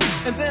button,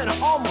 and then I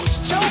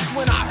almost choked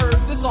when I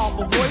heard this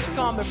awful voice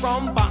coming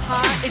from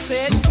behind. It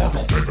said, "You broke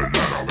a favorite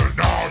letter, and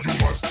now you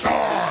must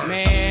die."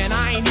 Man,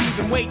 I ain't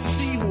even wait to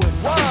see who it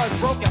was.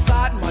 Broke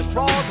outside in my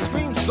drawers and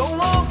screamed so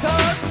long,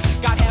 cuz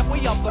got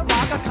halfway up the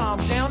block, I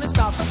calmed down and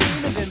stopped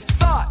screaming, then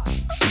thought,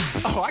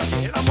 oh, I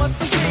get it, I must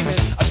be dreaming.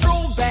 I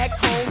strolled back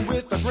home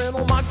with a grin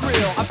on my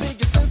grill. I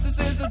figured since this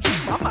is a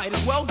dream, I might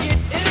as well get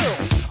ill.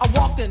 I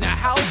walked in the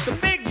house, the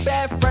big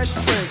bad Fresh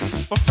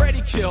Prince, but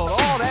Freddy killed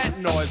all that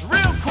noise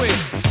real quick.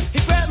 He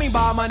grabbed me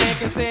by my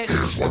neck and said,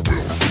 "Here's what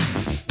we'll do.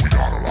 We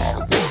got a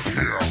lot of work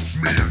here,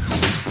 me and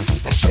you.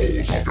 The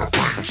souls of your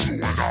friends, you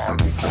and I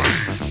will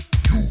claim.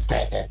 You've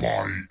got the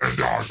body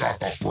and I got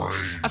the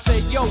brain." I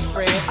said, "Yo,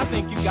 Fred, I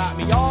think you got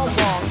me all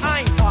wrong. I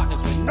ain't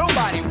partners with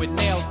nobody with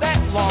nails that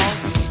long.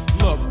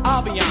 Look,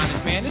 I'll be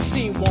honest, man, this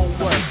team won't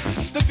work.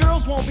 The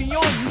girls won't be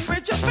on you,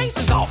 Fred, your face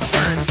is all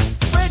burned."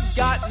 Fred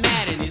got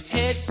mad and his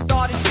head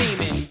started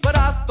steaming, but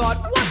I thought,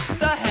 what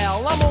the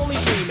hell, I'm only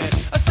dreaming.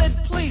 I said,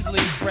 "Please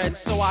leave, Fred,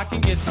 so I can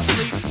get some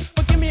sleep.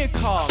 But give me a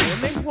call,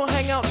 and maybe we'll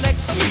hang out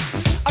next week."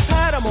 I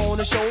pat him on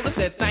the shoulder,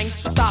 said, "Thanks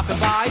for stopping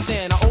by."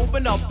 Then I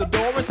opened up the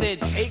door and said,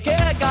 "Take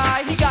care,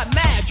 guy." He got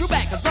mad, drew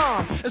back his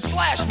arm, and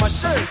slashed my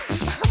shirt.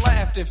 I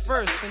laughed at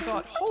first and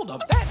thought, hold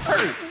up, that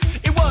hurt.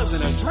 It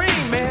wasn't a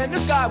dream, man,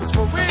 this guy was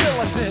for real.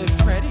 I said,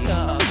 "Freddy,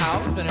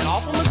 Hal, it's been an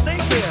awful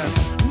mistake here."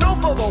 No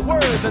further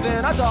words, and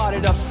then I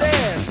darted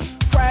upstairs,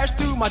 crashed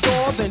through my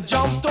door, then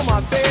jumped on my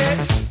bed,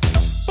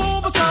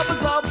 pulled the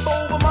covers up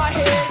over my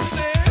head,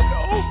 said,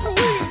 "Oh,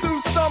 please do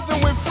something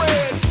with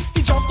Fred."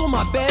 He jumped on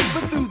my bed,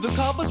 ripped through the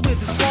covers with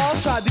his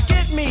claws, tried to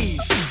get me,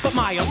 but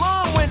my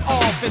alarm went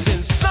off, and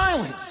then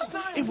silence.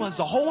 It was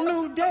a whole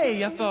new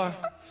day. I thought,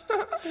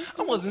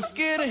 I wasn't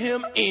scared of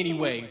him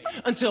anyway,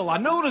 until I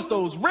noticed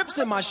those rips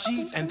in my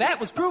sheets, and that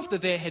was proof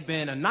that there had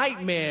been a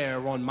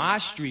nightmare on my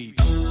street.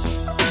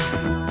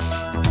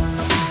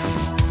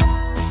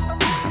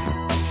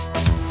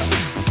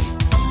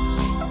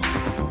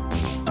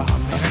 Oh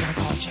man, I gotta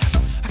call Jeff.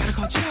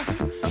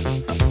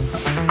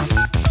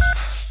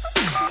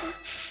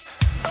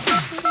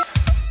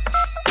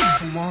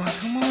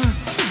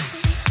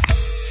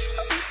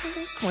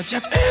 Come on,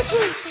 Jeff, answer!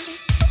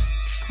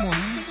 Come on,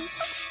 man.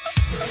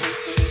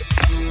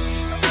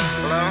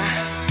 Hello?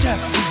 Jeff,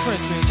 it's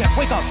Prince, man. Jeff,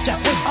 wake up.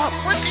 Jeff, wake up.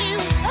 What do you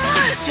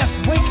want? Jeff,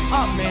 wake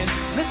up, man.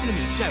 Listen to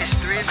me, Jeff. It's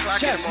 3 o'clock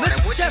Jeff, in the morning.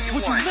 listen, What Jeff, do you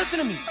would want? you listen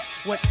to me?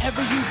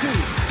 Whatever you do,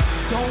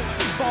 don't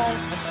fall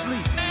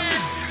asleep.